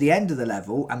takes you to the end of the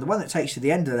level, and the one that takes you to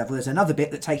the end of the level, there's another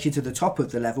bit that takes you to the top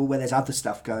of the level where there's other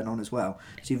stuff going on as well.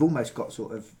 So you've almost got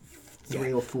sort of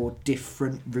 3 or 4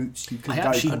 different routes you can I go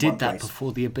actually from did one that place.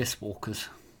 before the Abyss Walkers.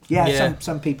 Yeah, Yeah.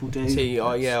 some people do. See,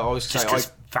 I was Just saying,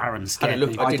 because Farron I had a scared look.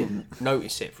 me. I didn't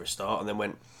notice it for a start, and then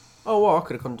went, "Oh, well, I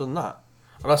could have done that."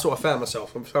 And that's what I found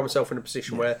myself. I found myself in a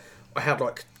position where I had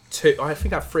like 2. I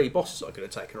think I had 3 bosses I could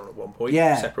have taken on at one point.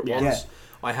 Yeah, separate yeah. ones.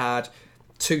 Yeah. I had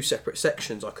 2 separate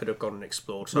sections I could have gone and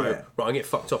explored. So Yeah. right, I get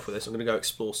fucked off with this. I'm going to go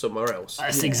explore somewhere else.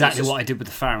 That's Yeah, exactly it's just- what I did with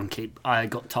the Farron Keep. I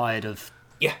got tired of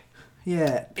Yeah.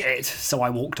 Yeah, it, so I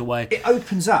walked away. it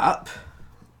opens up,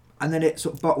 and then it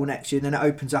sort of bottlenecks you, and then it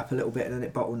opens up a little bit, and then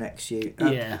it bottlenecks you.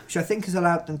 Yeah. Which I think has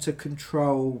allowed them to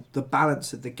control the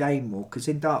balance of the game more, because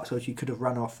in Dark Souls you could have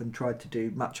run off and tried to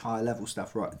do much higher level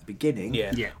stuff right at the beginning.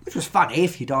 Yeah. Yeah. Which was funny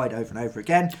if you died over and over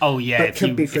again. Oh yeah, But if could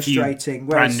you, be if you frustrating.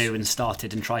 brand whereas- new and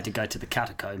started and tried to go to the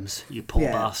catacombs, you poor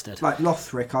Yeah, bastard. like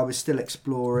Lothric, I was still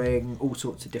exploring all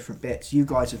sorts of different bits. You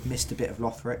guys have missed a bit of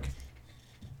Lothric.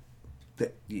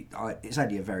 It's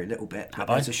only a very little bit. But Have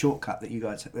I? there's a shortcut that you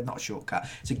guys... Well, not a shortcut.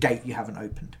 It's a gate you haven't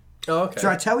opened. Oh, okay. Should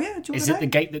I tell you? Do you want Is to it know? the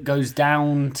gate that goes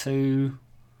down to?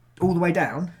 All the way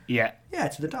down? Yeah, Yeah,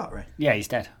 to the Dark Ray. yeah, he's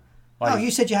dead. Oh,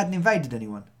 you said you hadn't invaded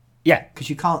anyone. Yeah. Because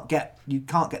you can't get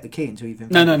the key until you've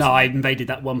invaded. No. someone. I invaded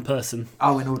that one person.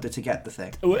 Oh, in order to get the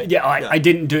thing. Yeah, I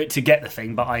didn't do it to get the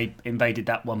thing, but I invaded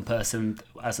that one person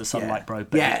as the sunlight Yeah. broke.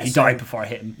 But Yeah, he so- died before I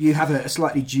hit him. You have a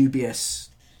slightly dubious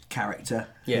character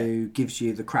Yeah. who gives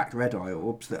you the cracked red eye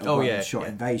orbs that are Oh, one-shot yeah.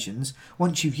 invasions.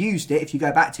 Once you've used it, if you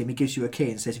go back to him, he gives you a key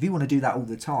and says, if you want to do that all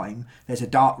the time, there's a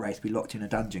Dark Wraith to be locked in a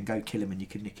dungeon. Go kill him and you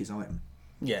can nick his item.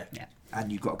 Yeah. Yeah.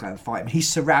 And you've got to go and fight him. He's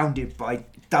surrounded by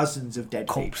dozens of dead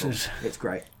Corpses. people. It's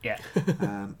great. Yeah.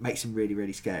 Makes him really,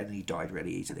 really scared, and he died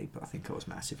really easily. But I think I was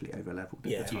massively over-leveled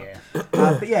at Yeah. the time.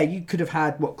 Yeah. But yeah, you could have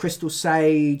had Crystal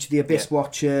Sage, the Abyss Yeah.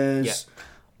 Watchers, Yeah.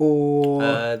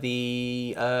 or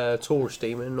The Taurus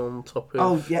demon on top of.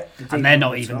 Oh yeah, And they're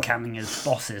not even counting as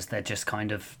bosses. They're just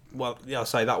kind of. Well, yeah, I'll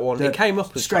say that one. The It came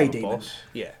up as stray kind of a demon. boss.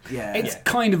 Yeah. Yeah, It's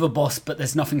kind of a boss, but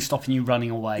there's nothing stopping you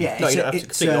running away. yeah. No, It's you a, don't have to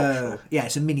it's complete a, optional. yeah,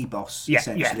 it's a mini boss. Yeah,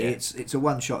 essentially, yeah. it's a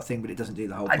one-shot thing, but it doesn't do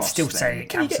the whole. I'd boss still thing. say it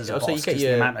counts as a so you boss get because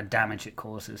your- the amount of damage it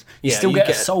causes. You Yeah, still get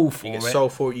a soul for you it. get soul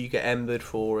for it. You get embered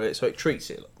for it, so it treats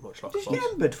it much like a Did you boss.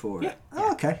 get embered for it? Yeah.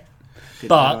 Oh, okay. Didn't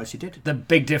But realise you did. the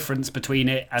big difference between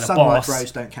it and a Sunlight boss.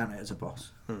 Rose don't count it as a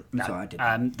boss. No. So I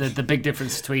did. The big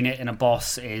difference between it and a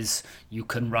boss is you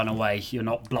can run away. You're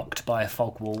not blocked by a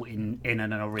fog wall in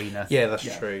an arena. Yeah, that's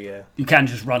Yeah. true. Yeah. You can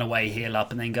just run away, heal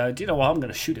up, and then go. Do you know what? I'm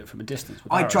going to shoot it from a distance.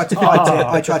 With I arrows." tried to fight it.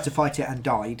 I tried to fight it and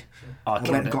died. I I killed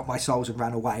went and it. got my souls and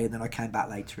ran away, and then I came back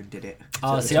later and did it.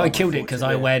 Oh, at the see, I time killed it fought because it.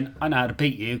 I went. I know how to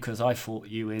beat you because I fought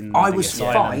you in. I the was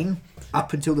asylum. fine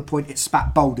up until the point it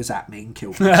spat boulders at me and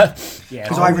killed me. Yeah,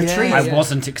 Because I retreated. I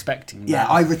wasn't expecting that. Yeah,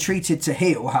 I retreated to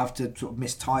heal after sort of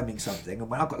mistiming something, and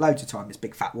when I got loads of time, this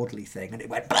big fat waddly thing, and it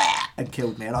went "Blah!" and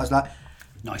killed me, and I was like,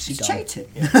 Nicely "He's done. cheating."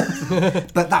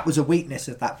 But that was a weakness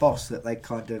of that boss that they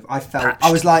kind of. I felt Patched.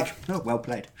 I was like, "Oh, well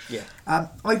played." Yeah.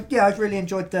 I've really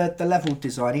enjoyed the level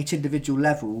design. Each individual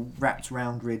level wrapped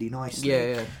around really nicely.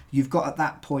 Yeah. You've got at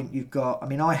that point. You've got. I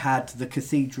mean, I had the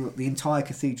cathedral, the entire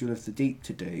Cathedral of the Deep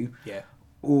to do, Yeah.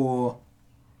 or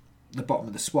the bottom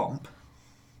of the swamp.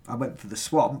 I went for the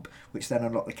swamp, which then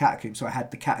unlocked the catacombs. So I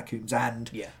had the catacombs and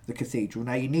Yeah. the cathedral.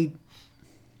 Now you need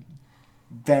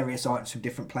various items from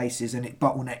different places, and it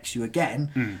bottlenecks you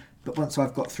again. But once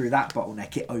I've got through that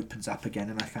bottleneck, it opens up again,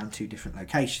 and I found 2 different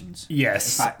locations.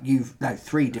 Yes. In fact,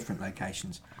 3 different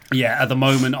locations. Yeah, at the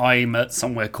moment I'm at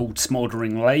somewhere called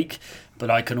Smouldering Lake, but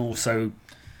I can also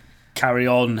carry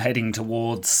on heading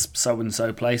towards so and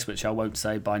so place, which I won't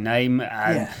say by name.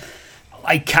 And Yeah.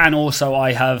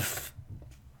 I have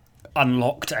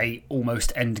unlocked a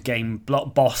almost end game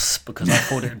boss because I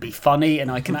thought it'd be funny,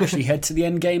 and I can actually head to the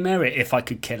end game area if I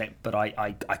could kill it, but I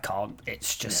can't.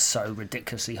 It's just so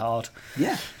ridiculously hard.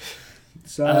 Yeah.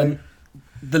 So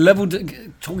The level,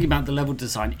 talking about the level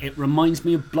design, it reminds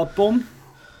me of Bloodborne.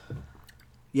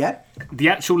 yeah, The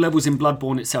actual levels in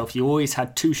Bloodborne itself, you always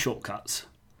had 2 shortcuts.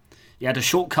 You had a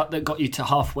shortcut that got you to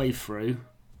halfway through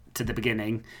to the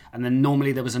beginning, and then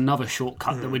normally there was another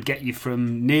shortcut that would get you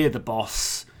from near the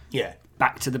boss Yeah.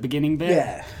 back to the beginning bit.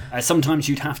 Yeah. Sometimes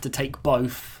you'd have to take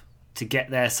both to get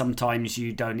there. Sometimes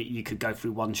you don't. You could go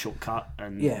through one shortcut,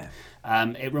 and Yeah.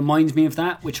 it reminds me of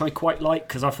that, which I quite like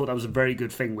because I thought that was a very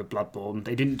good thing with Bloodborne.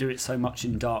 They didn't do it so much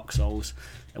in Dark Souls.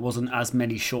 There wasn't as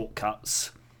many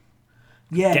shortcuts.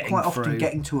 yeah. Getting Quite often, through.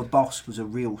 getting to a boss was a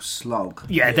real slog.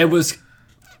 Yeah, there was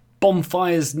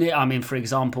bonfires near. I mean, for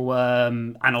example,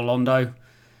 Anolondo,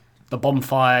 the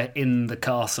bonfire in the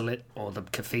castle or the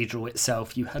cathedral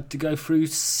itself. You had to go through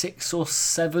 6 or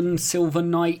 7 silver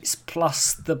knights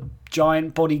plus the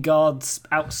giant bodyguards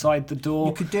outside the door.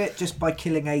 You could do it just by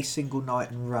killing a single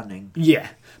knight and running. Yeah,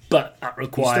 but that You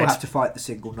required. still have to fight the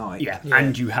single knight. Yeah,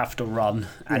 and you have to run.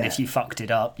 And Yeah. if you fucked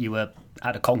it up, you had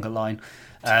a conga line.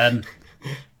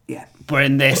 Yeah. But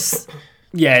in this,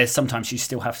 yeah, sometimes you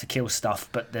still have to kill stuff,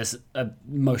 but there's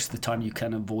most of the time you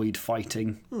can avoid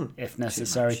fighting if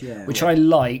necessary, yeah. which I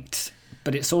liked.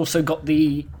 But it's also got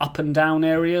the up and down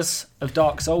areas of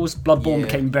Dark Souls. Bloodborne Yeah.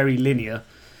 became very linear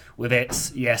with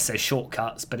its, yes, there's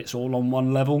shortcuts, but it's all on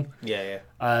one level. Yeah.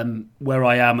 Where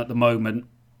I am at the moment,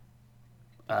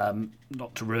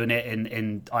 not to ruin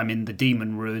it, I'm in the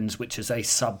Demon Ruins, which is a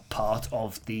sub part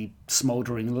of the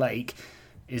Smouldering Lake,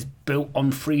 is built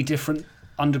on 3 different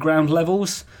underground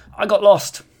levels. I got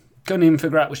lost, couldn't even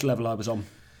figure out which level I was on.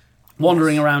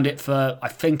 Wandering around it for, I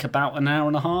think, about an hour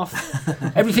and a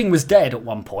half. Everything was dead at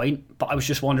one point, but I was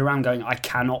just wandering around going, I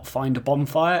cannot find a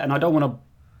bonfire, and I don't want to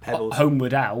Pebbles.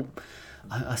 homeward out.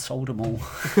 I sold them all.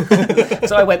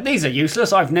 So I went, these are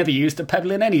useless. I've never used a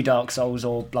pebble in any Dark Souls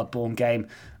or Bloodborne game.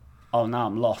 Oh, now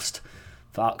I'm lost.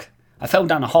 Fuck. I fell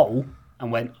down a hole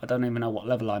and went, I don't even know what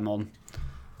level I'm on.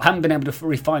 I haven't been able to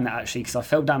refine that actually because I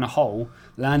fell down a hole,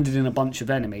 landed in a bunch of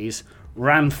enemies,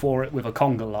 ran for it with a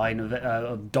conga line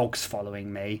of dogs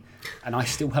following me, and I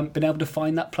still haven't been able to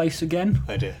find that place again.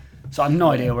 Oh dear. So I have no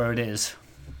idea where it is,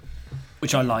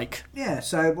 which I like. Yeah.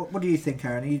 So, what do you think,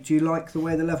 Aaron? Do you like the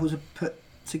way the levels are put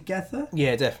together?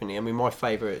 Yeah, definitely. I mean, my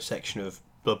favourite section of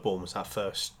Bloodborne was that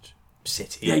first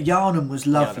city. Yeah, Yharnam was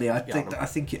lovely. Yharnam. I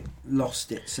think it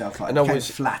lost itself. Like, And it I became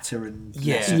was- flatter and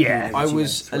Yeah, less Yeah. appealing I as you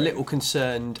was went a through. little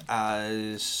concerned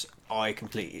as when we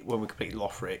completed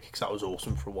Lothric, because that was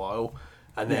awesome for a while,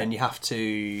 and then you have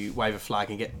to wave a flag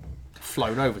and get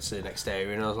flown over to the next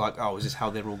area, and I was like, oh, is this how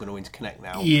they're all going to interconnect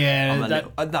now? Yeah, I'm a that-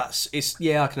 little- and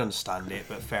I can understand it,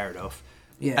 but fair enough.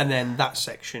 Yeah. And then that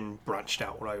section branched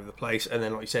out all over the place, and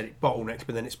then, like you said, it bottlenecked,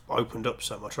 but then it's opened up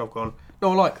so much. I've gone,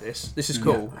 no, I like this. This is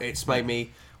cool. Yeah. It's made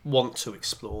me want to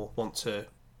explore, want to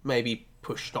maybe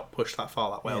not push that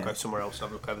far that way. I'll Yeah. go somewhere else. Have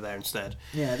a look over there instead.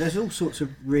 Yeah, there's all sorts of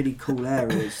really cool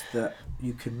areas that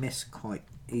you can miss quite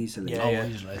easily. Yeah, yeah.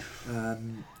 Usually.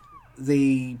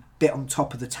 The bit on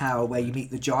top of the tower where you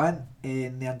meet the giant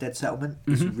in the Undead Settlement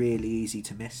is really easy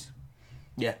to miss.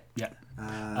 Yeah,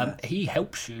 Yeah. He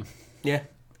helps you. yeah,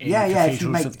 In Yeah, if you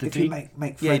Cathedrals make of the if you Deep.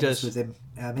 make Yeah, he friends does. with him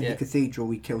in Yeah. the cathedral,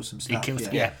 we kill some He stuff.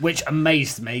 kills, yeah. which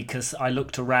amazed me because I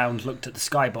looked around, looked at the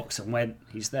skybox, and went,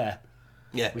 "He's there,"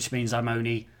 yeah. which means I'm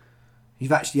only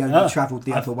You've actually only Oh, travelled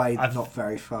the I've- other way, I've- not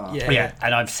very far. Yeah.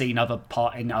 and I've seen other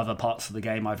parts of the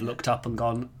game. I've looked up and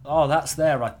gone, "Oh, that's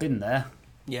there. I've been there."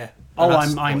 Yeah. Oh, And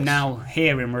that's I'm nice. now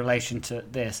here in relation to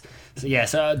this. So yeah,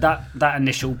 so that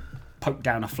initial poke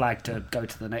down a flag to go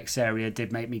to the next area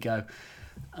did make me go,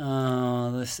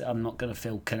 "Oh, this I'm not going to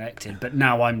feel connected." But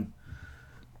now I'm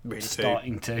really too.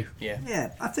 starting to. Yeah.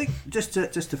 Yeah, I think just to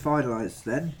finalise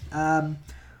then,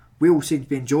 we all seem to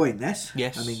be enjoying this.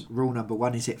 Yes. I mean, rule number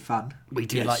one is it fun. We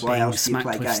do Yes. like Why being else do you smacked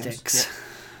play with games? sticks.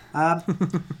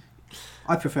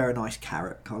 I prefer a nice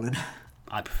carrot, Colin.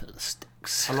 I prefer the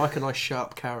sticks. I like a nice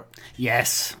sharp carrot.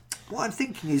 Yes. What I'm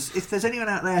thinking is, if there's anyone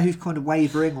out there who's kind of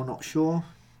wavering or not sure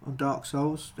on Dark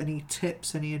Souls, any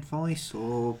tips, any advice,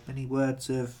 or any words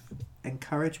of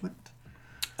encouragement?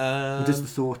 Or just the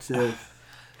thought of,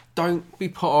 Don't be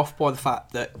put off by the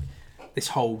fact that this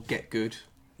whole get good.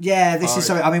 yeah, this is Alright.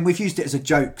 something. I mean, we've used it as a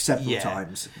joke several Yeah.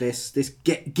 times. This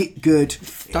get good.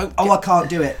 Don't Oh, get- I can't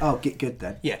do it. Oh, get good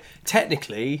then. Yeah,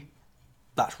 technically,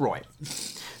 that's right.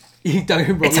 You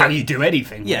don't. It's how you do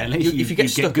anything, Yeah, really. if you get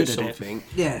stuck good at at it. something,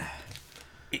 Yeah.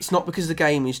 it's not because the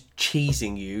game is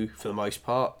cheesing you for the most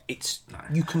part. It's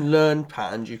you can learn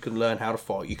patterns, you can learn how to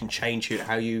fight, you can change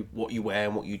what you wear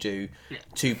and what you do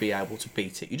to be able to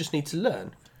beat it. You just need to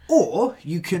learn. Or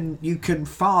you can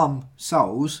farm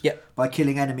souls Yep. by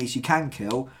killing enemies you can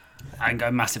kill, And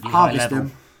go massively high harvest level.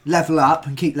 them, level up,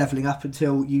 and keep leveling up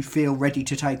until you feel ready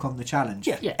to take on the challenge.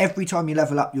 Yeah. Yeah. Every time you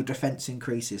level up, your defense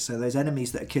increases. So those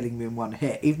enemies that are killing you in one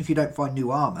hit, even if you don't find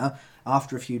new armor,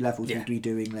 after a few levels, Yeah. you'll be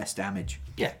doing less damage.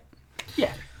 Yeah.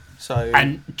 Yeah. So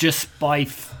And just by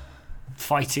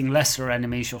fighting lesser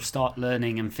enemies, you'll start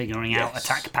learning and figuring out Yes.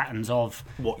 attack patterns of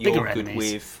what bigger you're good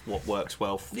enemies. with, what works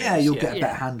well for Yeah, things, you'll get a Yeah.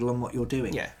 better handle on what you're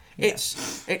doing. Yeah,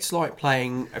 it's like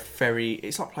playing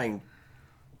it's like playing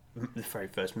the very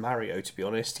first Mario. To be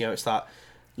honest, it's that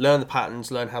learn the patterns,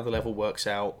 learn how the level works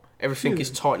out. Everything is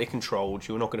tightly controlled.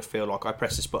 You're not going to feel like I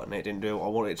pressed this button, it didn't do what I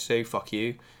wanted it to do. Fuck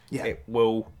you. Yeah. It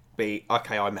will be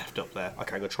okay. I messed up there.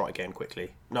 Okay, I'm going to try it again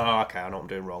quickly. No, okay, I know what I'm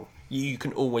doing wrong. You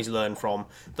can always learn from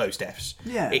those deaths.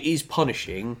 Yeah. It is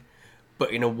punishing,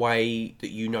 but in a way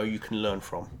that you can learn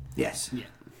from. Yes.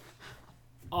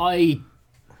 I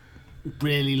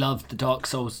really love the Dark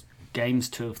Souls games,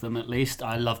 2 of them at least.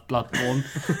 I love Bloodborne.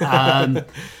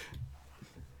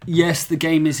 Yes, the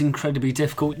game is incredibly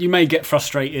difficult. You may get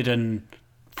frustrated and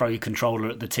throw your controller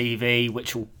at the TV,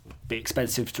 which will be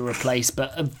expensive to replace,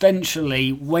 but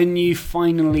eventually, when you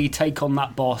finally take on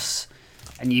that boss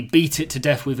and you beat it to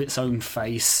death with its own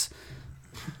face,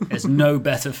 there's no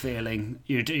better feeling.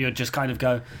 You just kind of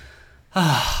go,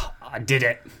 I did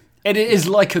it. It is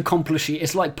like accomplishing.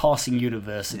 It's like passing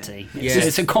university. Yeah.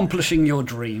 It's accomplishing your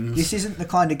dreams. This isn't the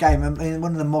kind of game. I mean,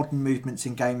 one of the modern movements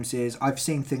in games is I've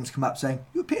seen things come up saying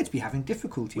you appear to be having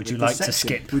difficulty. Would with you this like to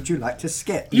section. skip? Would you like to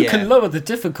skip? You Yeah. can lower the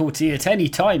difficulty at any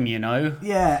time, you know.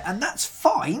 Yeah, and that's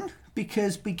fine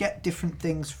because we get different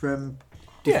things from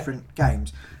different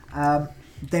games.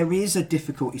 There is a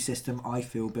difficulty system, I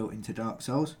feel, built into Dark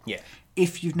Souls. Yeah,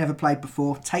 If you've never played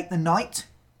before, take the knight,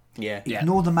 yeah, Yeah.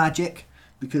 ignore the magic,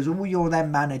 because all you're then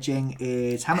managing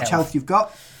is how much Health. health you've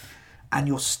got and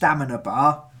your stamina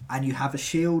bar, and you have a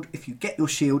shield. If you get your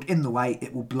shield in the way,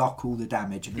 it will block all the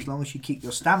damage. And as long as you keep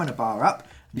your stamina bar up,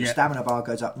 your Yeah. stamina bar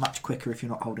goes up much quicker if you're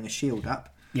not holding a shield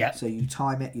up. Yeah. So you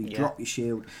time it, you Yeah. drop your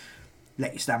shield,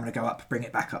 let your stamina go up, bring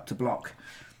it back up to block.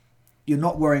 You're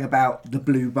not worrying about the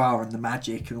blue bar and the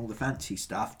magic and all the fancy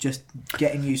stuff, just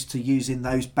getting used to using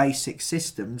those basic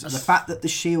systems. And the fact that the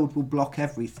shield will block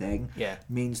everything Yeah.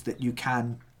 means that you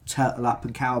can turtle up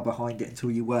and cower behind it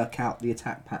until you work out the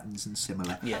attack patterns and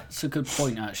similar. yeah. It's a good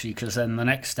point, actually, because then the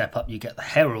next step up, you get the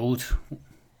Herald,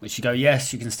 which you go,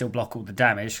 yes, you can still block all the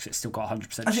damage because it's still got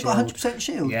 100% Has it shield. got 100%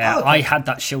 shield? Yeah, Oh, okay. I had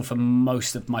that shield for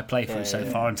most of my playthrough so yeah.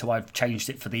 far until I've changed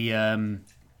it for the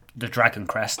Dragon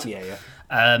Crest. Yeah,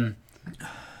 yeah.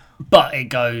 But it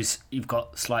goes, you've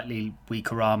got slightly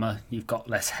weaker armour, you've got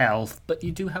less health, but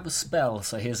you do have a spell,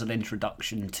 so here's an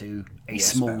introduction to a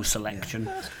small selection.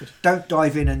 Don't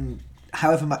dive in and,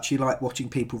 however much you like watching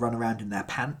people run around in their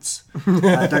pants,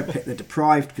 don't pick the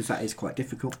deprived, because that is quite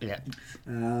difficult. Yeah.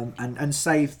 And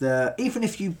save the... Even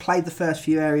if you play the first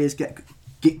few areas, get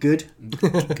good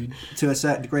to a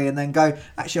certain degree, and then go,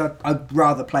 actually, I'd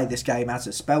rather play this game as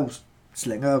a spell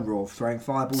slinger or throwing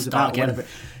fireballs about or whatever.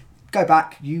 Go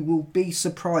back, you will be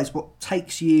surprised. What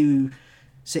takes you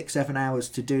 6-7 hours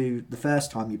to do the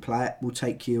first time you play it will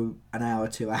take you an hour,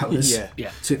 2 hours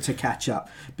to catch up,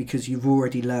 because you've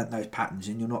already learnt those patterns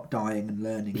and you're not dying and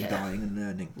learning and dying and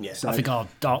learning. Yeah. So I think our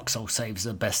Dark Souls saves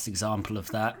are the best example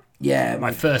of that. Yeah,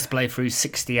 my first playthrough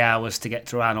 60 hours to get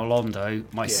through Anor Londo.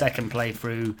 My second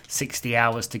playthrough 60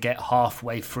 hours to get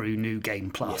halfway through New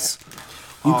Game Plus.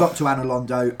 You got to Anor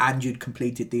Londo and you'd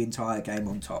completed the entire game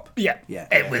on top. Yeah.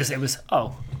 It was.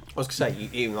 Oh, I was going to say,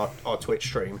 even our Twitch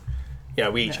stream,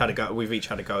 we each had a go. We've each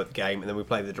had a go at the game, and then we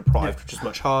played the Deprived, which is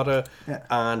much harder,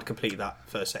 and completed that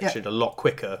first section a lot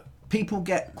quicker. People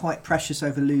get quite precious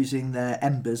over losing their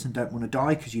embers and don't want to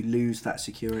die because you lose that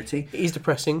security. It is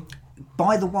depressing.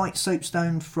 Buy the white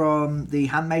soapstone from the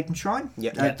Handmaiden Shrine.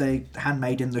 The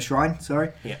Handmaiden the Shrine.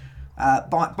 Sorry. Yeah.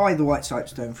 Buy the white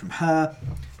soapstone from her.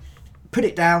 Put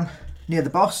it down near the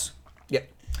boss. Yep.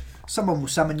 Someone will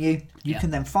summon you. You can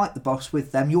then fight the boss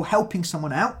with them. You're helping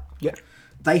someone out. Yep.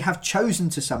 They have chosen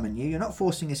to summon you. You're not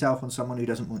forcing yourself on someone who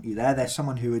doesn't want you there. They're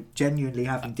someone who are genuinely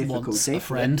having difficulty. Wants a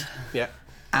friend. Yeah.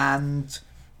 And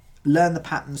learn the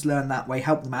patterns, learn that way,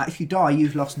 help them out. If you die,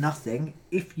 you've lost nothing.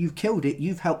 If you've killed it,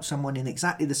 you've helped someone in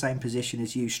exactly the same position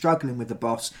as you, struggling with the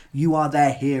boss. You are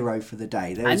their hero for the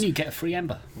day. And you get a free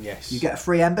ember. Yes. You get a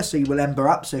free ember, so you will ember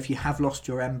up. So if you have lost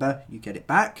your ember, you get it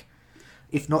back.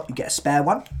 If not, you get a spare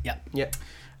one. Yep.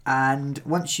 And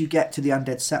once you get to the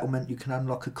Undead Settlement, you can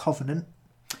unlock a Covenant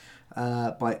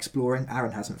by exploring.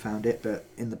 Aaron hasn't found it, but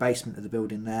in the basement of the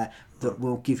building there, that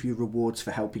will give you rewards for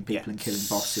helping people and killing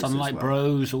bosses. Sunlight as well.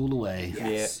 Bros all the way.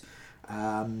 Yes.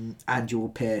 And you'll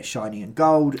appear shiny and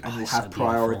gold, and you'll have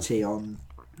priority on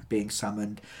being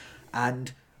summoned.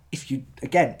 And if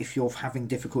you're having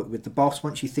difficulty with the boss,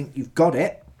 once you think you've got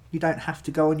it, you don't have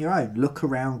to go on your own. Look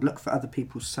around, look for other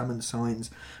people's summon signs.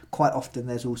 Quite often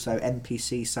there's also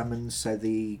NPC summons, so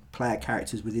the player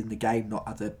characters within the game, not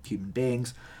other human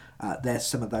beings. There's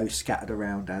some of those scattered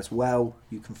around as well.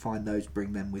 You can find those,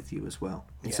 bring them with you as well.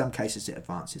 In some cases it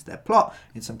advances their plot.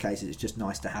 In some cases it's just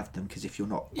nice to have them, because if you're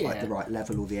not quite the right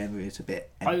level or the area is a bit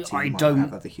empty, you might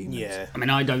have other humans. Yeah. I mean,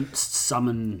 I don't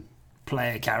summon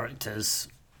player characters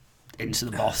into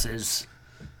the bosses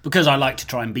because I like to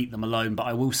try and beat them alone, but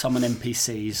I will summon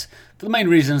NPCs. For the main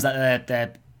reason is that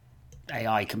their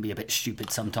AI can be a bit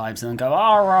stupid sometimes, and then go,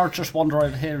 I'll just wander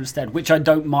over here instead, which I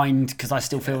don't mind, because I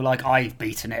still feel like I've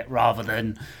beaten it, rather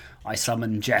than I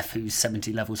summon Jeff, who's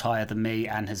 70 levels higher than me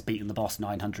and has beaten the boss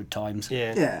 900 times.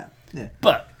 Yeah.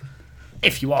 But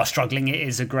if you are struggling, it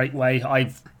is a great way.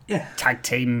 I've tag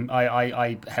team,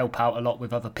 I help out a lot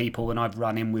with other people, and I've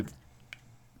run in with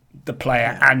the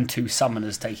player and 2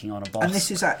 summoners taking on a boss. And this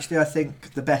is actually, I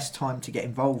think, the best time to get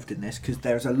involved in this, because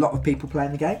there's a lot of people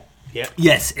playing the game. Yeah.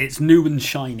 Yes, it's new and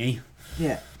shiny.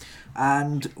 Yeah.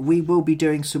 And we will be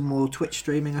doing some more Twitch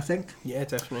streaming, I think. Yeah,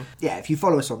 definitely. Yeah, if you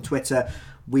follow us on Twitter,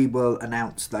 we will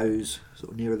announce those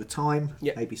sort of nearer the time,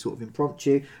 maybe sort of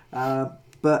impromptu.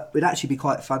 But it'd actually be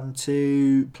quite fun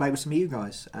to play with some of you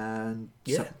guys and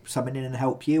summon in and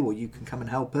help you, or you can come and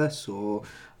help us, or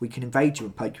we can invade you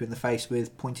and poke you in the face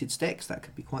with pointed sticks. That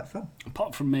could be quite fun.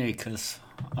 Apart from me, because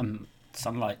I'm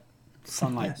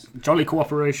Sunlight, jolly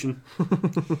cooperation.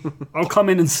 I'll come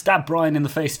in and stab Brian in the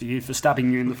face for you for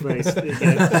stabbing you in the face.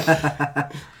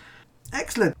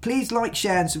 Excellent. Please like,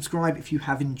 share and subscribe if you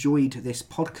have enjoyed this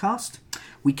podcast.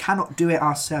 We cannot do it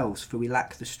ourselves, for we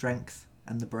lack the strength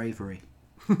and the bravery.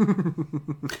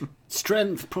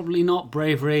 Strength, probably not.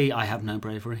 Bravery, I have no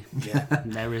bravery. Yeah.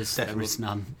 There is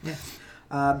none.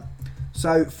 Yeah.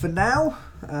 So for now,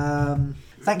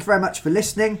 thank you very much for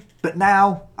listening. But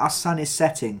now our sun is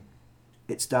setting.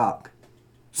 It's dark.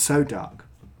 So dark.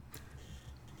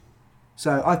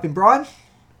 So I've been Brian.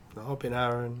 I've been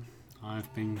Aaron.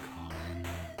 I've been Colin.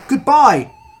 Goodbye.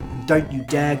 And don't you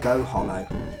dare go hollow.